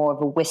more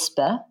of a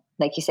whisper.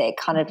 Like you say, it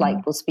kind of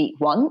like will speak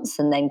once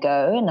and then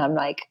go, and I'm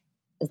like,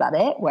 is that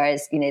it?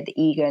 Whereas, the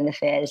ego and the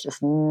fear is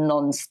just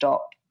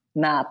nonstop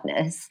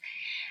madness.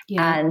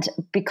 Yeah. And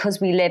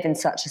because we live in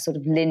such a sort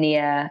of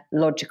linear,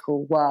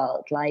 logical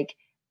world, like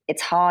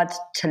it's hard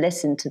to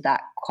listen to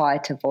that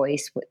quieter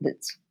voice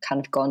that's kind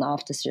of gone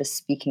after just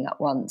speaking at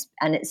once.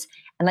 And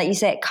like you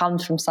say, it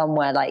comes from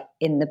somewhere like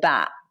in the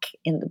back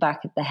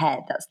of the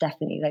head. That's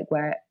definitely like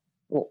where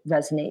it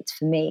resonates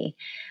for me.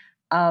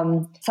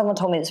 Someone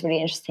told me this really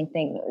interesting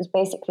thing. It was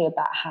basically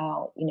about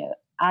how,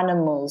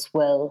 animals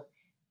will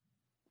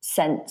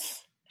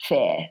sense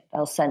fear,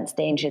 they'll sense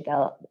danger,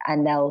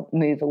 they'll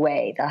move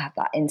away, they'll have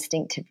that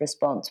instinctive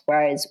response.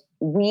 Whereas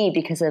we,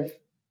 because of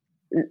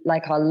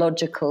like our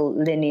logical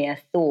linear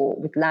thought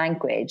with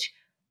language,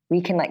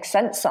 we can like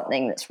sense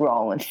something that's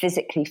wrong and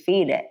physically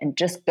feel it and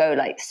just go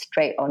like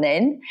straight on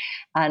in.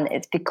 And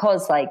it's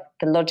because like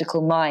the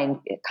logical mind,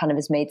 it kind of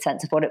has made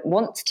sense of what it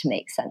wants to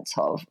make sense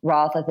of,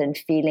 rather than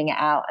feeling it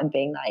out and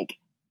being like,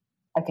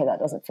 okay, that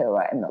doesn't feel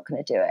right, I'm not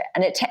going to do it.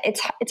 And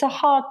it's a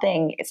hard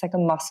thing. It's like a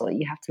muscle.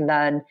 You have to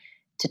learn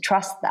to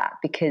trust that,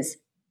 because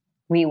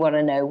we want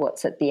to know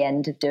what's at the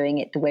end of doing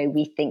it the way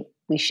we think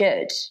we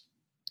should,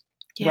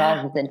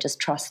 rather than just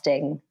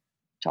trusting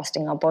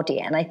our body.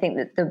 And I think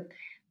that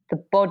the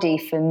body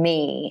for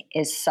me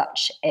is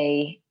such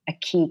a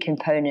key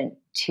component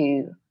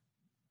to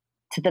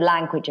the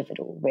language of it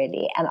all,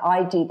 really. And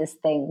I do this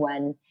thing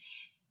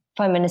if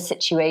I'm in a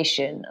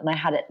situation, and I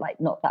had it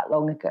like not that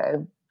long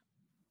ago,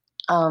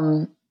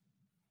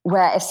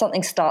 where if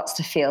something starts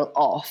to feel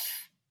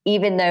off,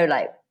 even though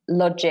like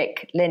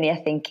logic, linear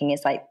thinking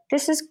is like,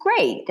 this is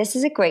great, this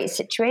is a great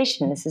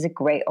situation, this is a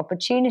great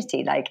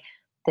opportunity, like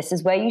this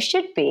is where you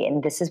should be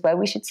and this is where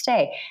we should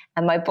stay,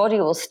 and my body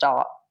will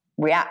start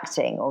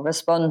reacting or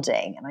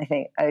responding, and I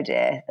think, oh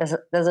dear,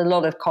 there's a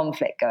lot of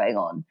conflict going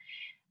on.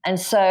 And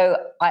so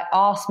I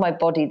ask my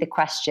body the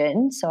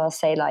question. So I'll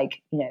say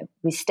like,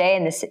 we stay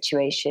in this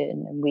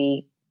situation and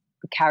we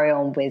carry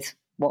on with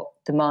what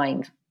the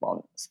mind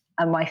wants,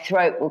 and my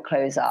throat will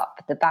close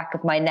up, the back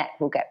of my neck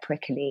will get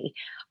prickly,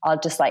 I'll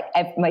just like,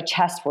 my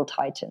chest will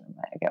tighten. I'm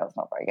like, okay, that's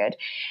not very good.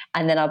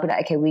 And then I'll be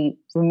like, okay, we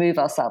remove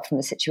ourselves from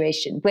the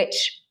situation,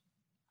 which,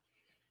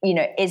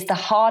 is the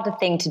harder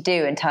thing to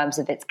do in terms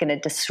of it's going to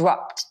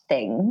disrupt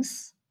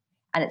things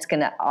and it's going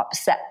to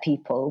upset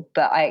people.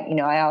 But I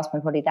ask my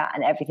body that,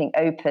 and everything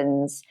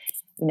opens.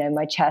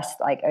 My chest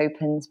like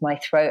opens, my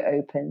throat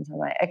opens. I'm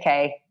like,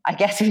 okay, I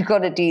guess we've got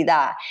to do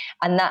that.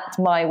 And that's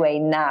my way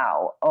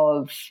now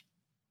of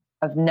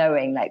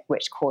knowing like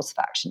which course of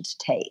action to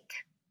take.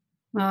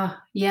 Oh,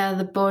 yeah,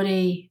 the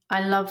body.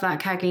 I love that,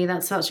 Kagi.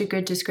 That's such a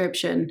good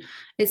description.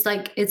 It's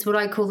what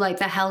I call like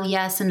the hell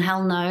yes and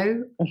hell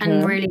no,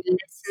 and really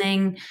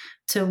listening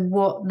to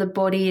what the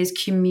body is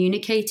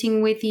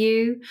communicating with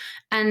you.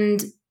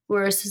 And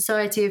we're a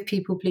society of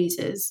people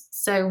pleasers.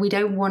 So we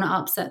don't want to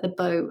upset the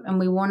boat, and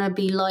we want to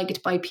be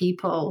liked by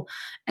people.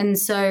 And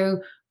so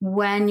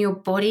when your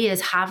body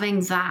is having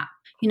that,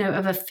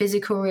 of a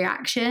physical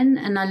reaction,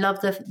 and I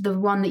love the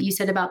one that you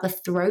said about the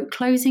throat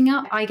closing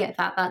up. I get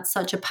that. That's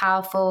such a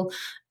powerful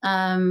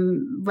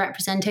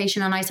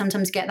representation. And I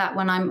sometimes get that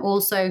when I'm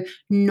also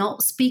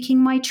not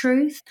speaking my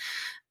truth.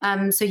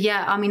 So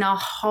yeah, I mean, our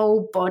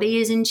whole body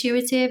is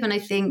intuitive. And I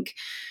think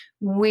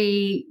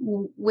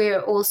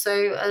we're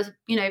also,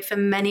 for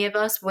many of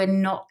us, we're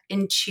not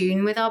in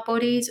tune with our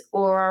bodies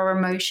or our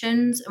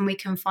emotions, and we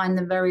can find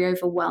them very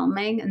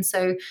overwhelming. And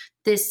so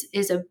this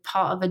is a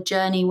part of a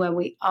journey where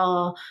we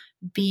are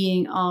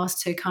being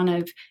asked to kind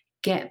of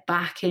get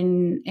back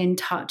in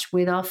touch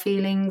with our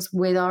feelings,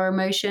 with our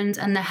emotions.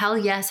 And the hell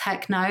yes,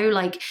 heck no,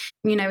 like,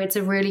 it's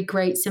a really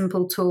great,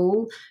 simple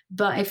tool.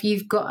 But if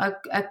you've got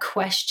a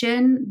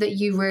question that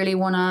you really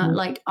want to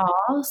like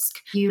ask,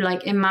 you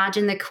like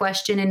imagine the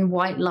question in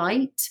white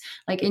light,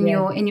 like in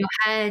your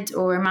head,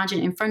 or imagine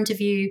it in front of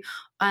you.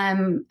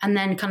 And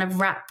then kind of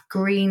wrap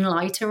green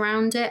light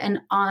around it, and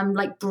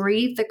like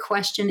breathe the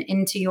question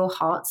into your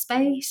heart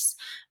space,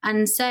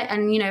 and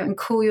and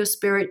call your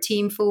spirit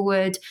team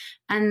forward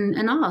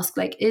and ask,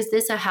 like, is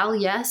this a hell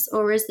yes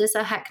or is this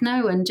a heck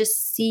no? And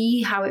just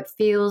see how it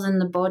feels in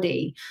the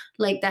body.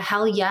 Like the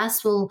hell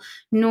yes will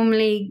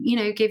normally,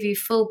 give you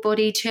full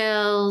body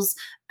chills.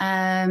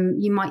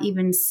 You might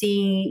even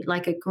see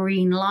like a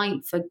green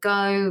light for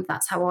go.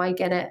 That's how I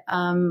get it.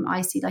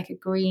 I see like a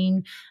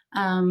green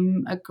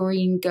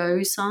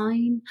go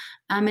sign.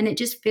 And it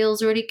just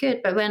feels really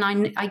good. But when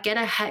I get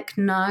a heck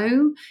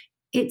no,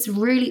 it's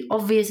really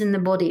obvious in the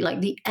body,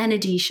 like the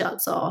energy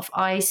shuts off.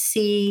 I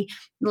see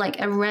like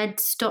a red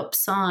stop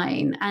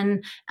sign,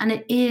 and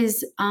it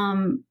is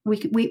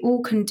we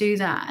all can do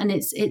that, and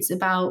it's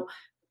about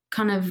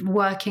kind of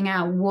working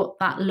out what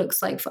that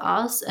looks like for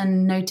us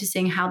and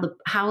noticing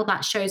how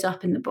that shows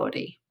up in the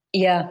body.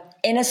 Yeah.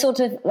 In a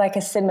sort of like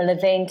a similar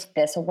vein to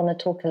this, I want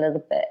to talk a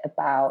little bit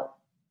about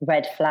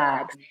red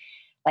flags.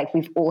 Like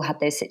we've all had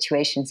those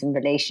situations in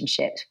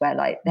relationships where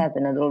like there have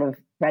been a lot of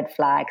red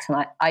flags,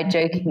 and I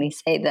jokingly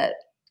say that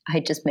I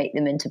just make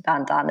them into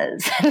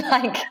bandanas and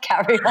like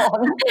carry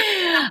on.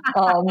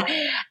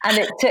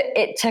 And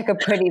it took a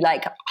pretty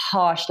like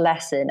harsh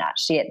lesson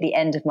actually at the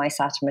end of my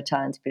Saturn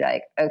return to be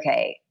like,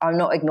 okay, I'm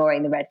not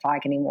ignoring the red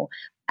flag anymore.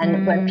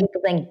 And when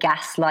people then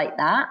gaslight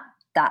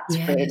that's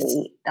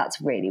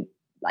really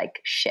like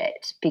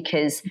shit,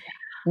 because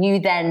you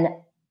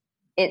then,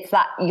 it's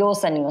that you're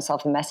sending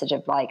yourself a message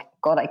of like,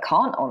 God, I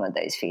can't honor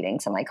those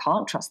feelings and I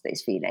can't trust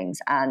those feelings.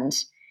 And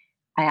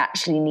I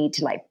actually need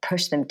to like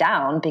push them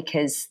down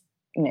because,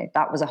 you know,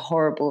 that was a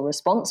horrible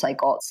response I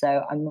got.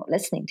 So I'm not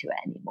listening to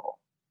it anymore.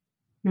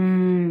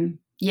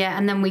 Yeah.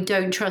 And then we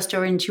don't trust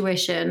our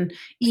intuition,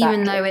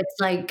 even though it's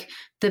like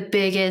the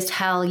biggest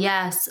hell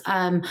yes.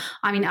 I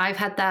mean, I've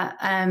had that.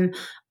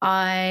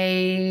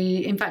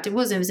 In fact, it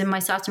was in my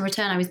Saturn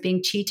return, I was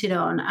being cheated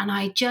on, and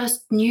I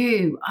just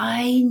knew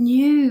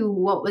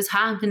what was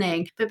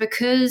happening. But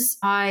because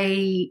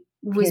I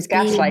was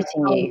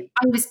gaslighting you.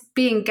 I was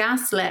being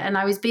gaslit, and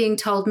I was being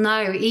told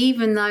no,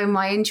 even though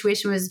my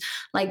intuition was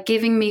like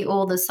giving me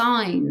all the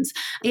signs.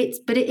 It's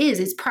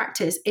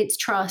practice, it's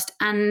trust,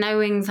 and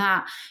knowing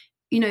that,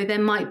 you know, there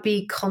might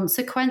be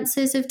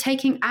consequences of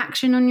taking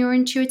action on your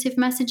intuitive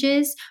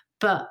messages,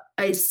 but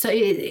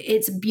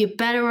you're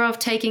better off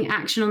taking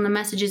action on the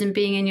messages and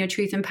being in your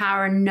truth and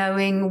power and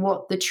knowing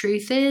what the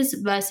truth is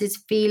versus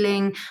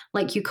feeling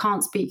like you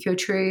can't speak your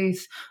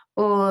truth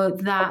or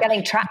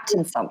getting trapped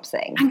in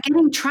something and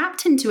getting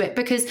trapped into it,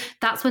 because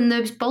that's when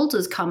those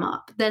boulders come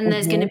up. Then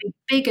there's going to be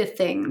bigger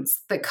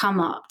things that come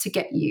up to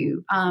get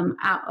you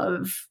out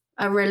of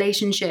a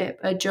relationship,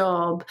 a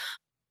job.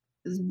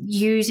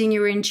 Using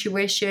your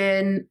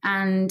intuition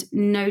and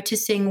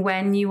noticing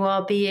when you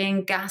are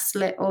being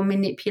gaslit or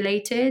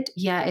manipulated.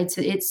 Yeah,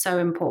 it's so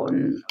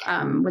important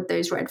with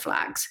those red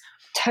flags.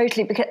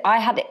 Totally, because I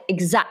had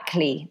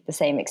exactly the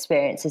same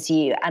experience as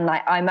you, and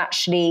I'm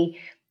actually,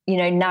 you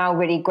know, now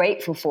really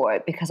grateful for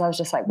it, because I was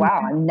just like,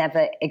 wow, I'm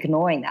never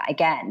ignoring that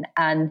again.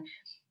 And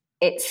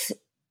it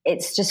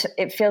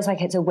feels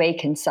like it's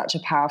awakened such a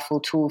powerful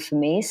tool for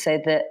me,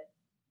 so that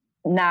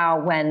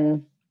now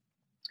when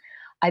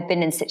I've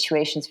been in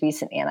situations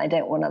recently, and I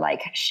don't want to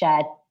like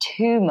share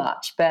too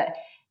much, but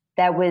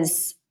there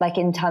was like,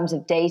 in terms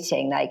of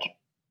dating, like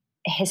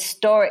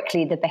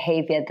historically the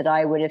behavior that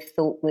I would have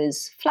thought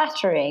was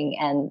flattering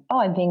and,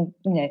 I'm being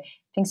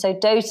so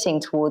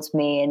doting towards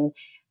me, and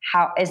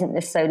how isn't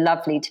this so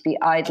lovely to be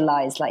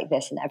idolized like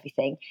this and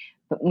everything.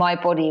 But my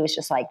body was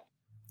just like,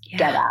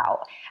 get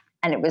out.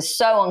 And it was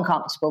so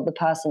uncomfortable. The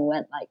person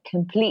went like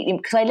completely,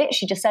 because I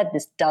literally just said,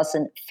 this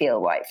doesn't feel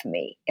right for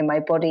me in my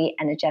body,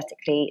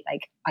 energetically.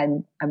 Like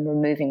I'm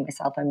removing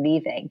myself, I'm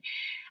leaving.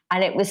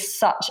 And it was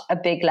such a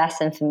big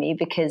lesson for me,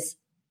 because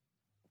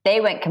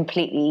they went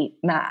completely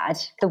mad.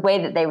 The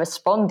way that they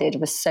responded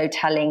was so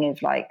telling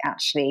of like,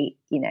 actually,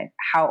 you know,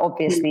 how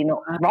obviously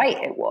not right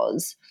it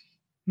was.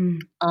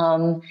 And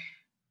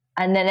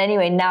then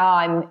anyway, now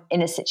I'm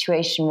in a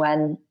situation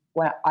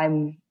where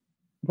I'm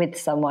with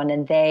someone,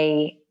 and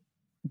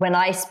when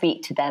I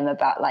speak to them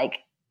about like,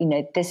 you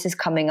know, this is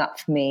coming up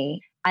for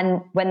me,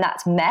 and when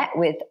that's met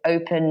with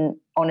open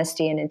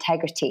honesty and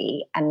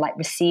integrity and like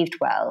received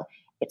well,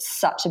 it's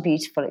such a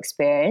beautiful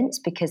experience,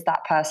 because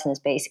that person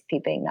is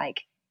basically being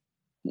like,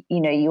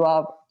 you know, you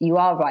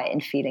are right in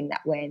feeling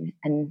that way,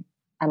 and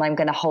I'm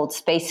going to hold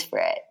space for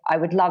it. I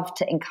would love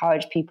to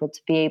encourage people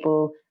to be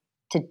able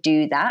to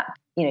do that.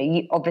 You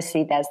know,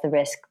 obviously there's the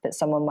risk that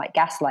someone might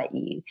gaslight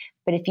you,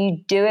 but if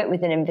you do it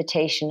with an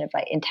invitation of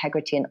like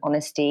integrity and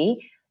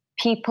honesty,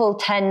 people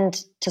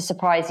tend to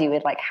surprise you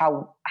with like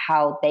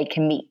how they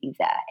can meet you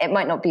there. It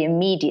might not be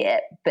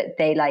immediate, but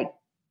they like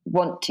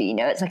want to, you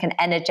know, it's like an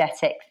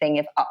energetic thing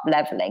of up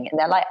leveling, and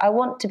they're like, I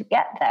want to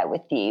get there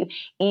with you,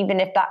 even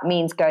if that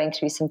means going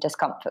through some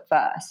discomfort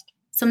first.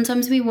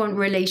 Sometimes we want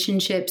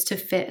relationships to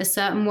fit a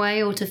certain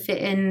way, or to fit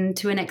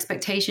into an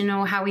expectation,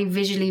 or how we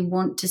visually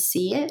want to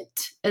see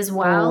it as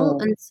well.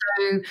 And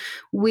so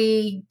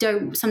we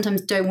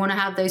sometimes don't want to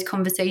have those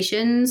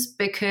conversations,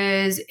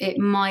 because it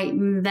might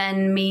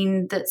then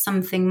mean that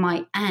something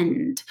might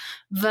end,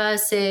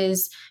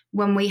 versus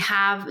when we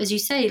have, as you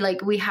say,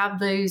 like we have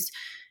those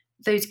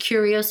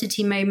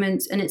curiosity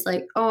moments, and it's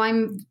like,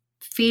 I'm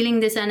feeling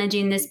this energy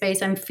in this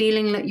space. I'm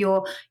feeling that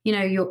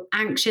you're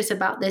anxious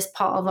about this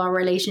part of our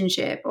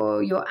relationship, or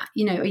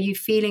are you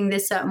feeling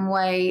this certain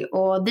way,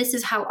 or this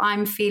is how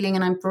I'm feeling,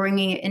 and I'm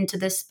bringing it into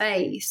this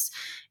space.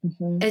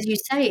 As you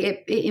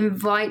say, it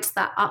invites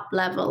that up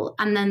level,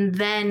 and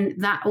then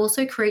that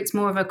also creates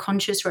more of a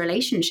conscious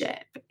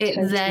relationship. It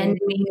then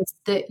means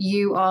that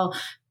you are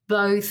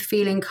both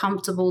feeling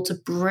comfortable to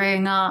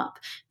bring up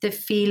the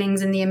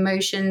feelings and the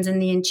emotions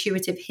and the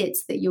intuitive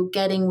hits that you're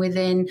getting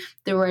within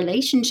the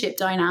relationship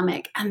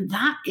dynamic. And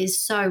that is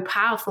so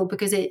powerful,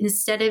 because it,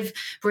 instead of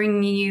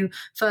bringing you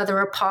further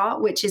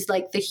apart, which is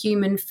like the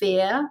human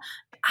fear,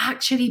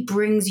 actually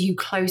brings you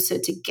closer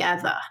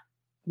together.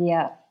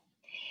 Yeah,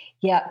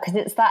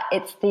 because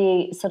it's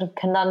the sort of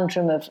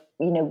conundrum of,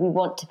 we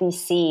want to be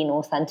seen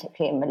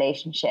authentically in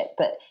relationship,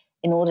 but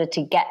in order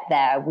to get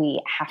there,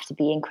 we have to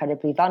be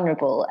incredibly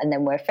vulnerable. And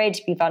then we're afraid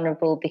to be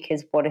vulnerable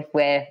because what if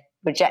we're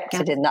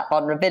rejected in that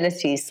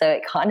vulnerability? So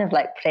it kind of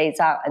like plays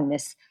out in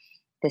this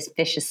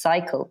vicious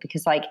cycle,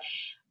 because like,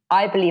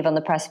 I believe on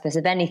the precipice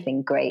of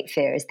anything great,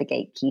 fear is the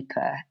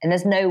gatekeeper. And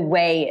there's no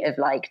way of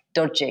like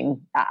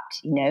dodging that,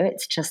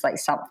 it's just like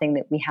something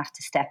that we have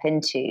to step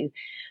into.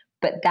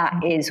 But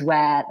that is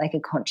where like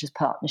a conscious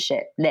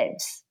partnership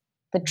lives.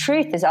 The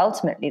truth is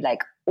ultimately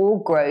like all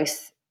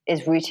growth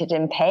is rooted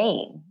in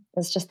pain.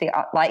 It's just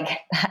that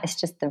is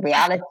just the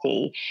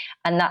reality.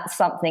 And that's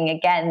something,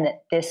 again,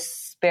 that this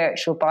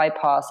spiritual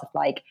bypass of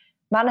like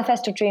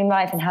manifest your dream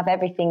life and have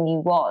everything you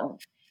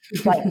want,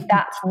 like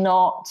that's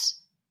not.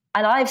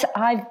 And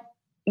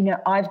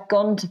I've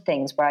gone to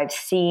things where I've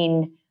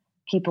seen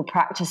people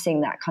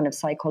practicing that kind of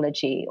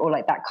psychology or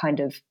like that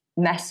kind of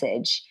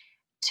message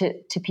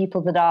to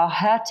people that are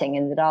hurting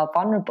and that are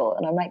vulnerable.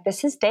 And I'm like,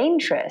 this is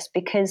dangerous,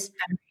 because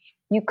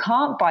you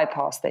can't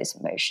bypass those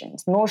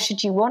emotions, nor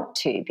should you want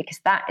to, because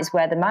that is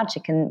where the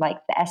magic and like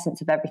the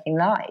essence of everything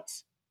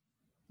lies.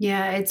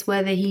 Yeah, it's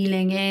where the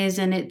healing is.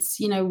 And it's,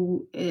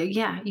 you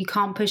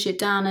can't push it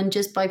down. And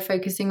just by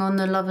focusing on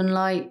the love and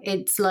light,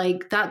 it's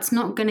like, that's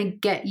not going to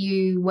get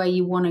you where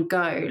you want to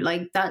go.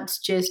 Like, that's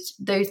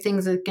just, those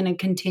things are going to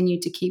continue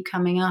to keep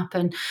coming up.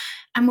 And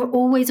we're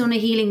always on a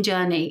healing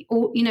journey.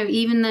 Or,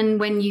 even then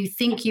when you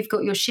think you've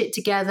got your shit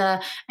together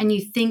and you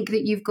think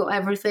that you've got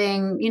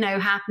everything,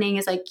 happening,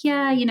 it's like,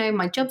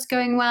 my job's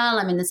going well,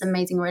 I'm in this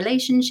amazing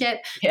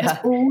relationship. Yeah. There's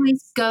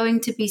always going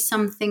to be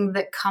something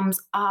that comes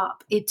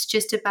up. It's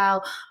just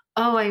about,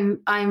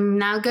 I'm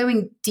now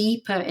going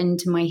deeper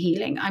into my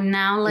healing. I'm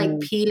now like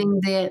peeling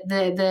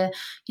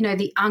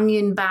the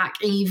onion back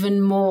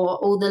even more,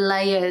 all the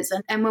layers.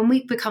 And when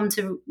we become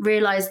to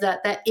realize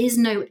that there is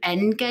no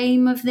end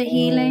game of the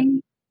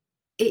healing,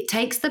 it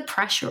takes the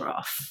pressure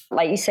off.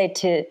 Like you say,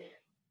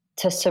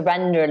 to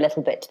surrender a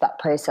little bit to that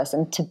process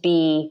and to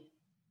be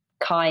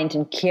kind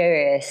and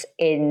curious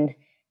in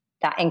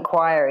that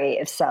inquiry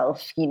of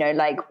self,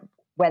 like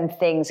when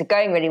things are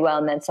going really well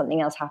and then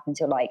something else happens,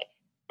 you're like,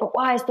 but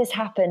why has this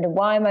happened? And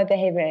why am I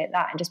behaving like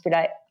that? And just be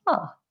like,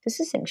 oh, this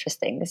is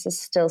interesting. This is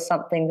still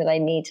something that I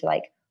need to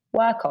like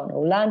work on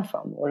or learn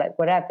from or like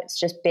whatever. It's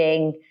just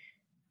being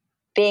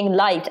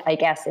light, I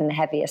guess, in the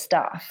heavier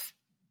stuff.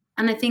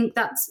 And I think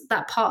that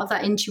part of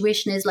that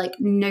intuition is like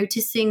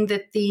noticing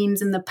the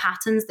themes and the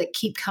patterns that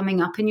keep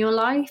coming up in your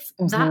life.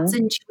 Mm-hmm. That's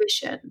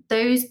intuition.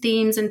 Those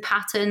themes and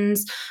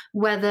patterns,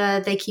 whether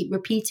they keep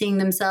repeating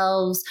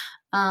themselves,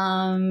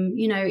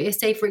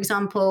 say, for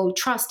example,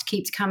 trust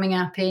keeps coming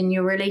up in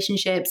your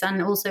relationships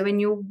and also in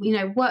your,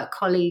 work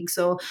colleagues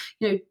or,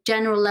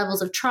 general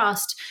levels of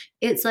trust.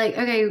 It's like,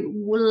 okay,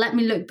 well, let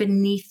me look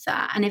beneath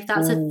that. And if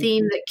that's a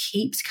theme that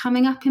keeps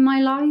coming up in my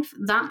life,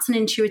 that's an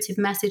intuitive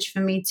message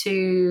for me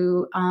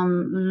to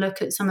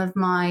look at some of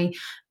my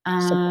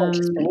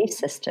subconscious belief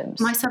systems.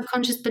 My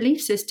subconscious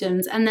belief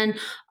systems. And then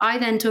I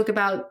then talk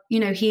about,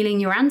 healing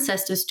your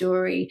ancestor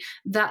story,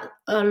 that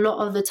a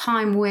lot of the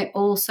time we're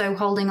also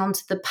holding on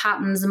to the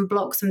patterns and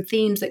blocks and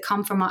themes that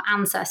come from our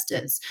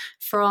ancestors,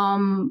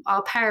 from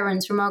our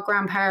parents, from our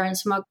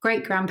grandparents, from our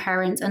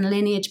great-grandparents and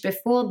lineage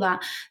before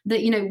that,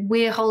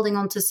 we're holding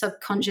on to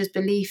subconscious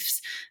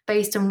beliefs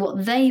based on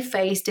what they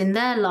faced in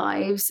their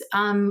lives,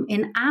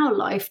 in our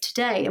life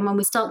today. And when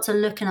we start to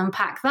look and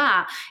unpack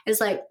that,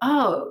 it's like,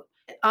 oh,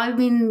 I've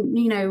been,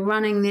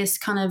 running this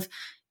kind of,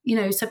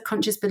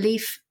 subconscious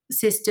belief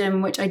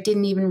system, which I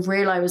didn't even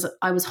realize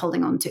I was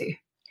holding on to.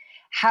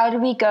 How do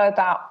we go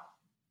about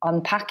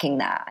unpacking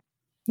that?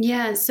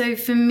 Yeah. So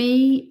for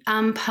me,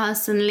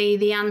 personally,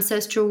 the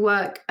ancestral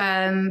work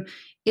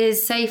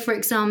is, say, for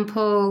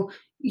example,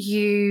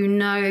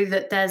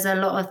 that there's a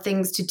lot of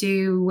things to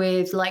do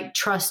with like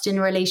trust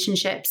in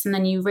relationships. And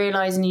then you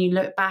realize and you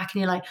look back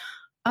and you're like,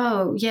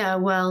 oh yeah,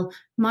 well,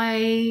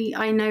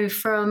 I know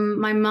from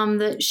my mum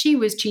that she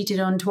was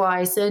cheated on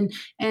twice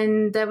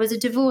and there was a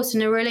divorce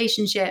in a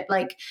relationship.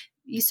 Like,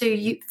 so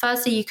you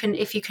can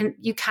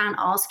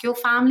ask your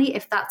family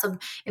if that's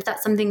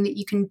something that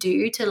you can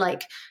do to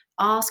like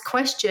ask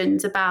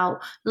questions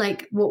about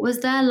like what was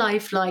their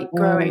life like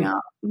growing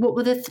up, what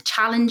were the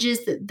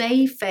challenges that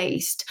they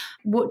faced,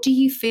 what do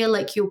you feel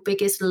like your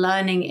biggest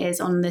learning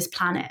is on this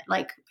planet,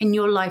 like in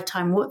your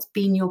lifetime, what's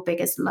been your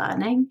biggest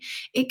learning.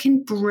 It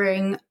can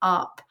bring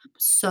up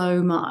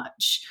so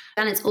much.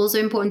 And it's also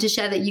important to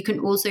share that you can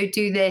also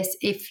do this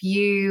if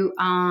you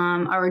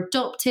are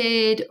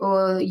adopted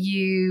or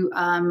you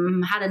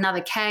had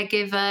another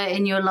caregiver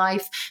in your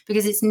life,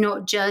 because it's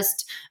not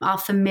just our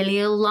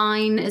familial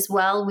line as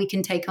well. We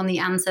can take on the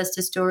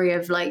ancestor story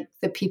of like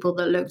the people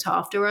that looked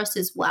after us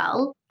as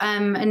well.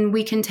 And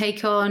we can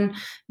take on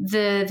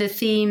the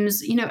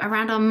themes, you know,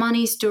 around our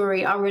money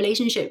story, our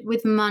relationship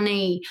with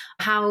money,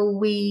 how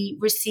we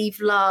receive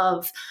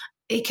love.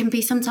 It can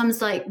be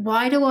sometimes like,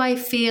 why do I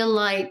feel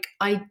like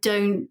I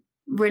don't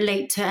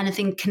relate to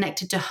anything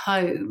connected to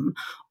home?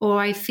 Or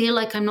I feel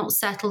like I'm not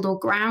settled or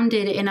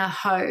grounded in a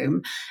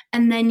home.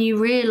 And then you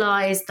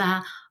realize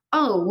that,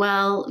 oh,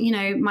 well, you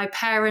know, my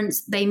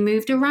parents, they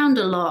moved around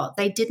a lot.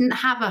 They didn't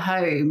have a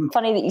home.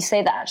 Funny that you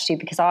say that, actually,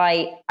 because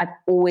I've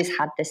always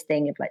had this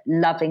thing of like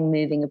loving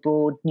moving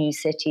abroad, new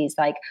cities.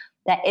 Like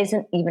there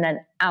isn't even an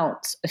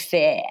ounce of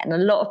fear. And a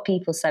lot of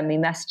people send me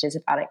messages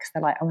about it because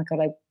they're like, oh my God,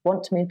 I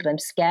want to move, but I'm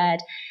scared.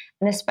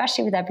 And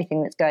especially with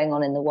everything that's going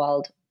on in the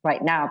world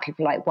right now,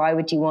 people are like, why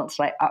would you want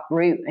to like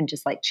uproot and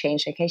just like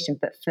change location?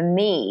 But for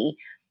me,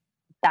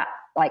 that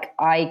like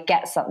I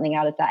get something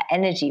out of that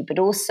energy, but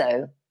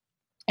also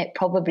it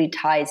probably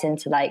ties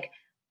into like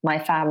my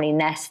family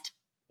nest,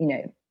 you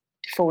know,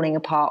 falling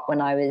apart when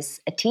I was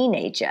a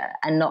teenager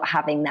and not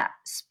having that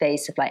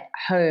space of like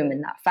home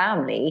and that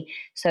family.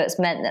 So it's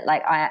meant that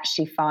like I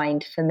actually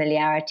find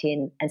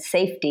familiarity and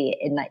safety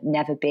in like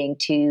never being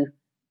too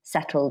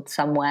settled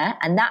somewhere.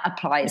 And that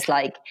applies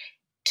like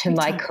to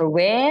my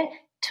career,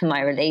 to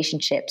my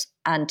relationships,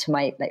 and to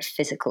my like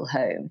physical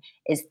home,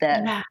 is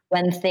that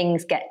when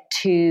things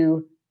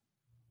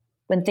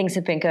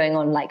have been going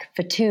on like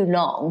for too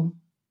long,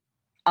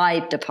 I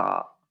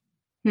depart.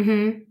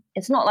 Mm-hmm.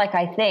 It's not like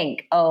I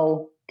think,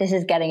 oh, this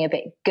is getting a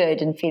bit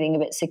good and feeling a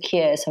bit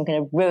secure, so I'm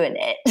going to ruin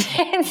it.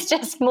 It's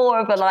just more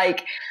of a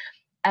like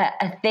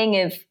a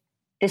thing of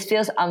this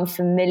feels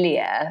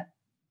unfamiliar,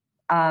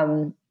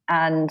 and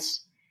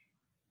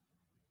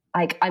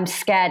like I'm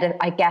scared of,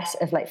 I guess,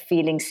 of like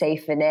feeling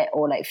safe in it,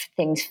 or like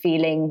things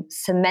feeling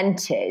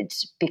cemented,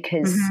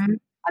 because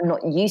I'm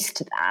not used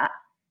to that.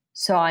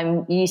 So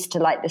I'm used to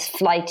like this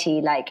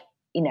flighty, like,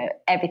 you know,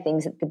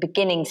 everything's at the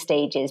beginning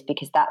stages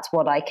because that's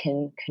what I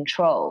can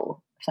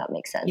control, if that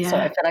makes sense. Yeah. So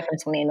I feel like I'm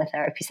suddenly in a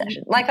therapy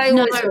session, like I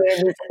always do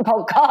in this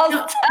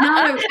podcast.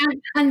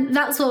 And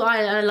that's what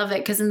I love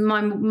it, because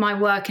my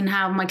work and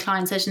how my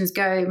client sessions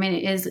go, I mean,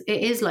 it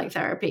is like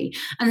therapy,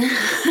 and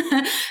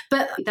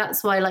but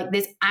that's why like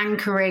this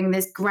anchoring,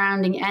 this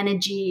grounding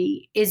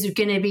energy is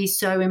going to be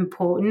so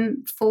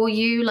important for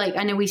you. Like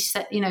I know we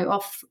set, you know,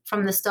 off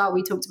from the start,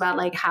 we talked about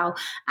like how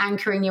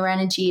anchoring your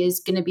energy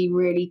is going to be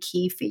really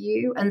key for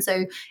you, and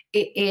so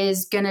it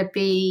is going to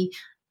be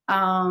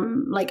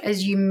like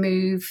as you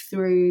move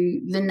through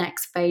the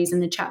next phase in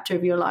the chapter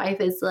of your life,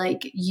 is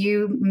like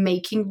you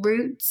making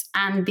roots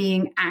and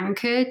being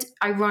anchored,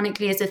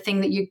 ironically, is a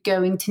thing that you're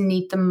going to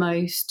need the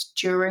most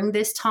during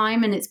this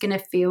time. And it's going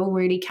to feel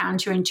really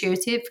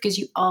counterintuitive, because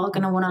you are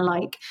going to want to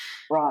like,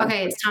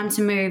 okay, it's time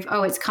to move.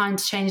 Oh, it's time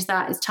to change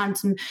that. It's time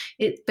to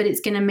but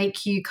it's going to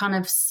make you kind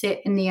of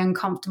sit in the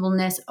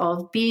uncomfortableness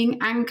of being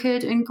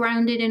anchored and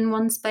grounded in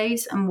one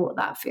space and what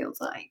that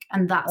feels like.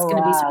 And that's going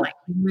to be some like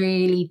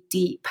really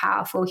deep,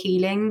 powerful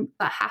healing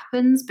that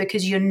happens,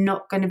 because you're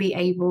not going to be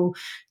able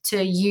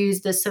to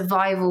use the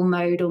survival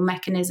mode or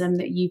mechanism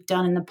that you've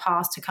done in the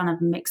past to kind of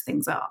mix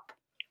things up.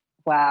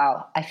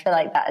 Wow. I feel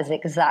like that is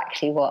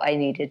exactly what I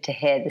needed to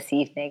hear this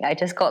evening. I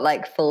just got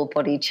like full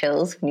body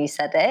chills when you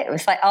said it. It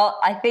was like, oh,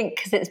 I think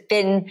because it's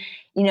been,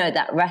 you know,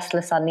 that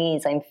restless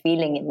unease I'm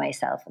feeling in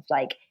myself of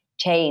like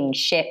change,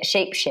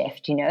 shape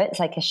shift, you know, it's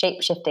like a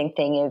shape shifting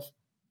thing of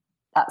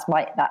that's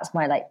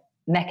my like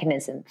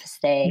mechanism for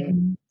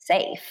staying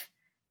safe.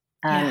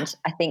 And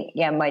I think,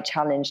 my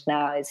challenge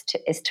now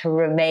is to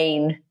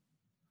remain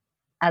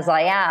as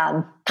I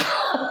am,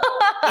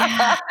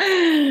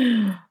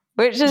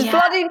 which is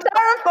bloody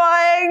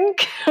terrifying.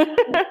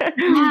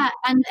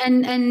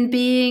 And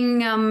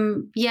being,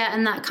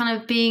 and that kind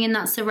of being in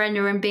that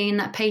surrender and being in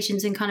that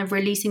patience and kind of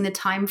releasing the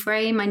time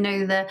frame. I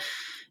know that,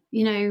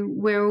 you know,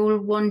 we're all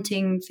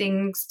wanting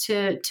things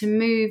to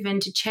move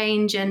and to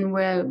change, and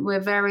we're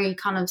very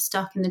kind of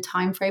stuck in the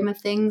time frame of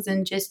things,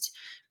 and just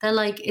they're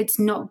like, it's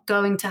not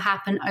going to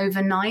happen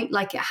overnight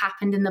like it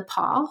happened in the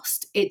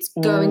past. It's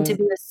going to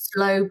be a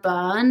slow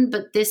burn,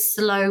 but this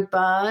slow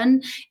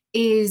burn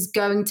is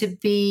going to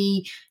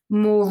be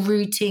more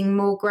rooting,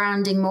 more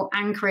grounding, more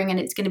anchoring, and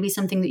it's going to be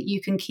something that you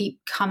can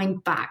keep coming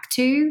back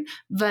to,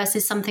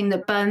 versus something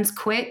that burns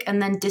quick and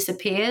then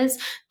disappears.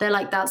 They're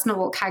like, that's not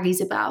what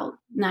Kagi's about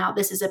now.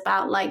 This is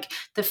about like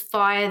the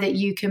fire that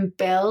you can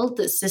build,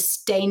 that's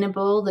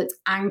sustainable, that's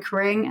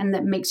anchoring, and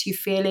that makes you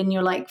feel in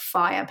your like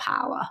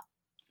firepower.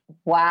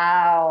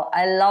 Wow,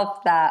 I love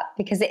that,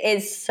 because it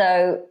is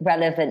so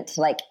relevant to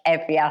like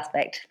every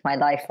aspect of my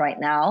life right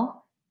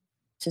now.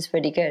 This is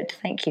really good.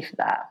 Thank you for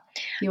that.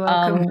 You're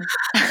welcome.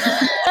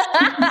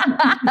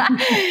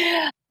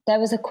 There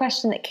was a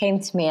question that came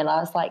to me and I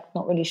was like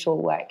not really sure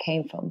where it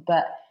came from,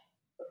 but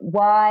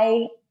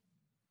why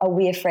are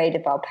we afraid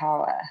of our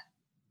power?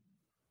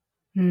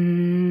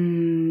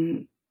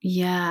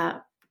 Yeah.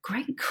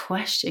 Great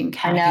question,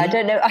 Caggie. I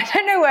know. I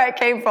don't know where it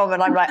came from.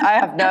 And I'm like, I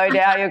have no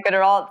idea how you're going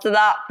to answer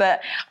that.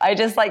 But I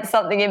just like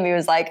something in me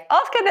was like,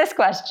 ask her this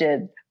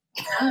question.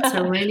 That's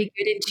a really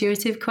good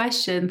intuitive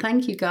question.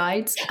 Thank you,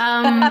 guides.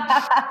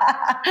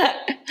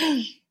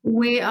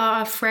 We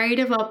are afraid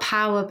of our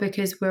power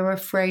because we're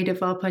afraid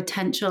of our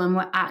potential, and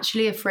we're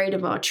actually afraid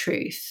of our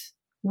truth.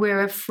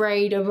 We're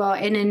afraid of our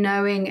inner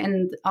knowing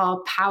and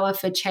our power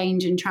for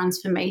change and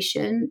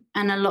transformation.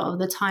 And a lot of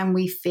the time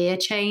we fear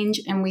change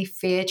and we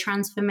fear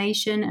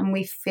transformation and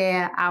we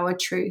fear our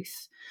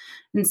truth.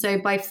 And so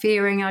by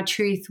fearing our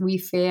truth, we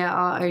fear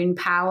our own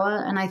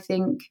power. And I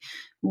think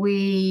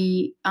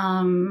we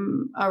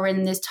are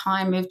in this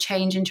time of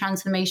change and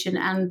transformation,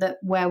 and that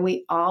where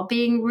we are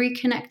being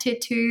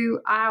reconnected to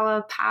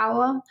our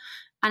power.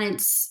 And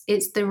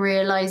it's the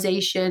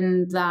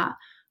realization that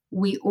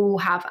we all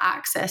have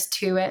access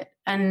to it,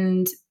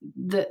 and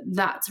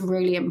that's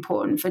really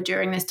important for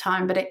during this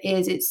time. But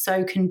it's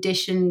so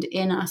conditioned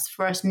in us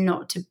for us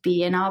not to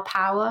be in our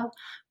power.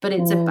 But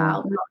it's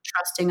about not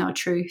trusting our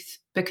truth,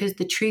 because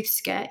the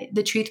truth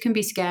can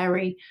be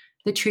scary.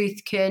 The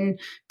truth can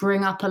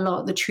bring up a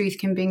lot. The truth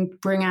can bring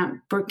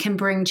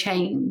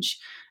change.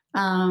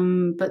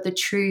 But the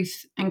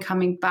truth and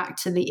coming back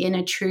to the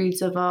inner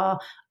truths of our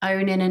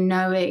own inner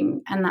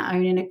knowing and that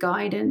own inner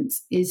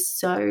guidance is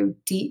so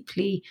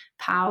deeply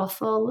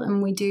powerful.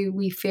 And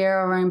we fear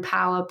our own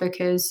power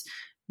because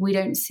we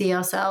don't see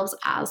ourselves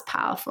as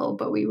powerful,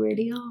 but we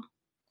really are.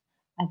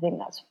 I think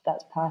that's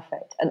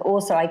perfect. And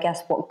also, I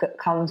guess what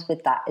comes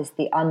with that is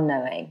the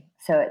unknowing.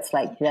 So it's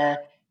like the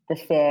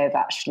fear of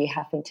actually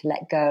having to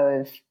let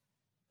go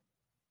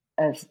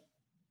of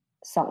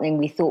something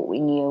we thought we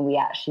knew, and we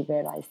actually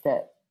realized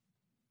that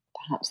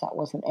perhaps that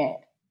wasn't it.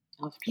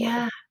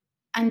 Yeah.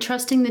 And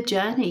trusting the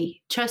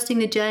journey,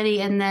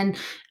 and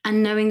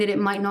knowing that it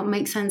might not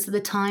make sense at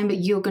the time, but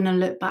you're going to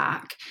look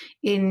back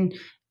in,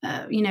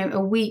 a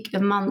week, a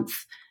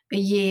month, a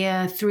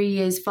year, 3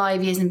 years,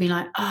 5 years, and be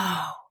like,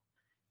 oh,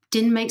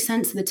 didn't make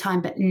sense at the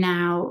time, but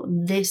now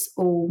this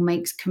all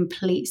makes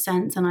complete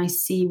sense. And I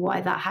see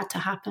why that had to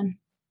happen.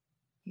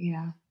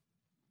 Yeah.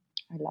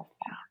 I love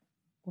that.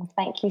 Well,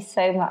 thank you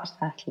so much,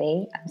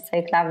 Natalie. I'm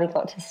so glad we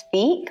got to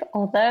speak,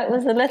 although it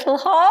was a little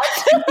hard.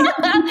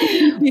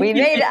 We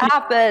made it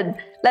happen.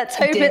 Let's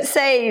hope it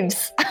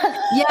saves.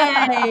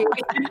 Yay!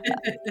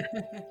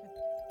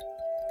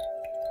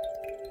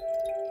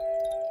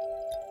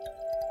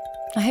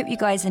 I hope you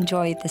guys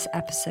enjoyed this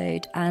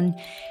episode. And,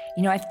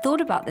 I've thought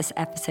about this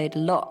episode a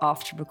lot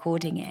after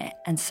recording it,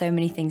 and so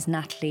many things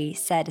Natalie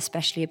said,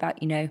 especially about,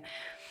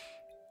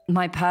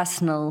 my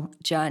personal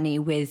journey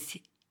with,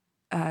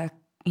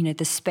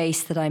 the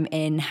space that I'm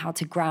in, how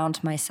to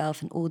ground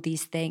myself and all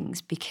these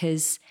things,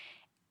 because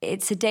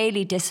it's a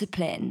daily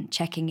discipline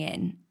checking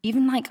in.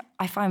 Even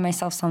I find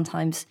myself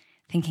sometimes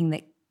thinking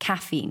that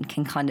caffeine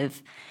can kind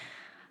of,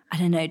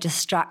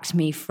 distract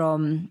me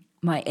from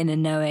my inner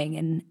knowing,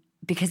 and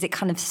because it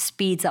kind of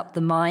speeds up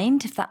the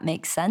mind, if that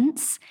makes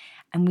sense.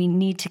 And we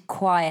need to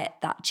quiet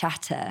that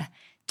chatter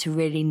to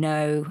really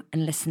know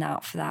and listen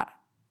out for that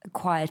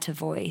quieter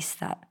voice,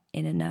 that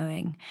inner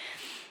knowing.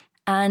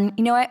 And,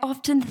 I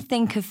often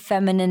think of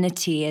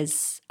femininity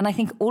as, and I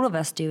think all of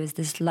us do, as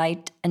this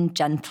light and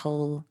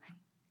gentle,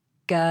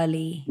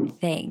 girly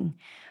thing.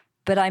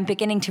 But I'm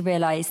beginning to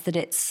realize that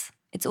it's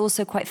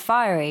also quite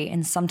fiery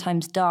and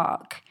sometimes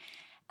dark.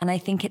 And I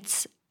think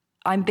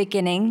I'm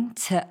beginning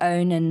to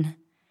own and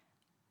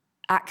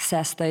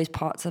access those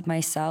parts of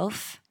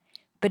myself,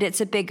 but it's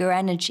a bigger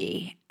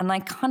energy. And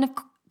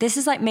this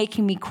is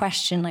making me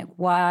question,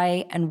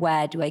 why and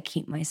where do I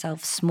keep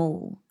myself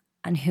small?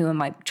 And who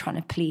am I trying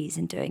to please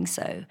in doing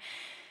so?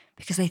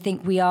 Because I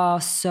think we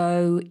are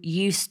so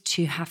used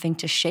to having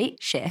to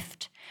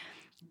shift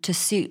to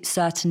suit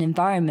certain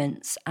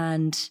environments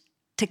and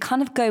to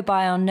kind of go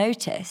by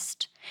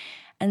unnoticed.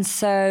 And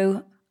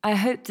so I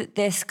hope that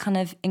this kind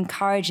of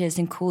encourages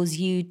and calls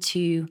you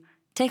to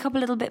take up a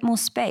little bit more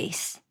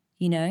space,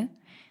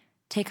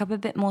 take up a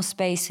bit more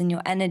space in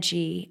your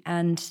energy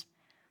and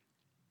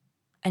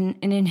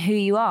in who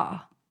you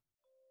are.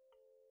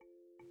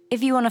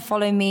 If you want to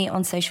follow me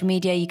on social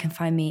media, you can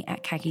find me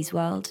at Caggie's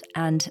World,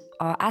 and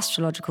our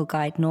astrological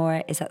guide,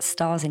 Nora, is at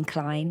Stars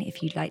Incline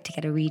if you'd like to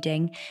get a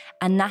reading,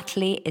 and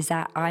Natalie is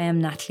at I Am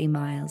Natalie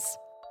Miles.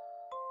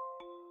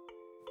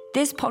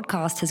 This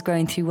podcast has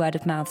grown through word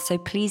of mouth, so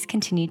please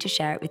continue to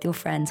share it with your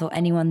friends or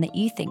anyone that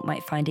you think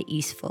might find it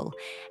useful,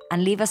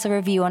 and leave us a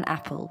review on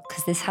Apple,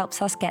 because this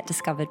helps us get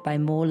discovered by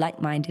more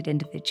like-minded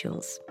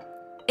individuals.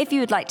 If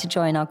you would like to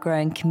join our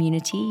growing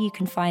community, you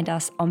can find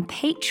us on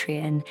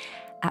Patreon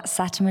at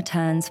Saturn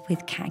Returns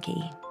with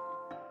Caggie.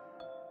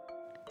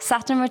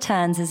 Saturn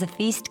Returns is a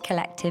Feast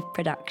Collective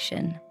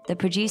production. The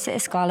producer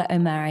is Scarlett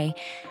O'Mara,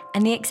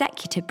 and the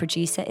executive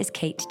producer is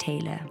Kate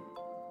Taylor.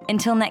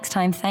 Until next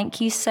time,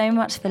 thank you so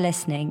much for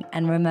listening,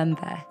 and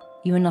remember,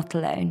 you are not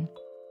alone.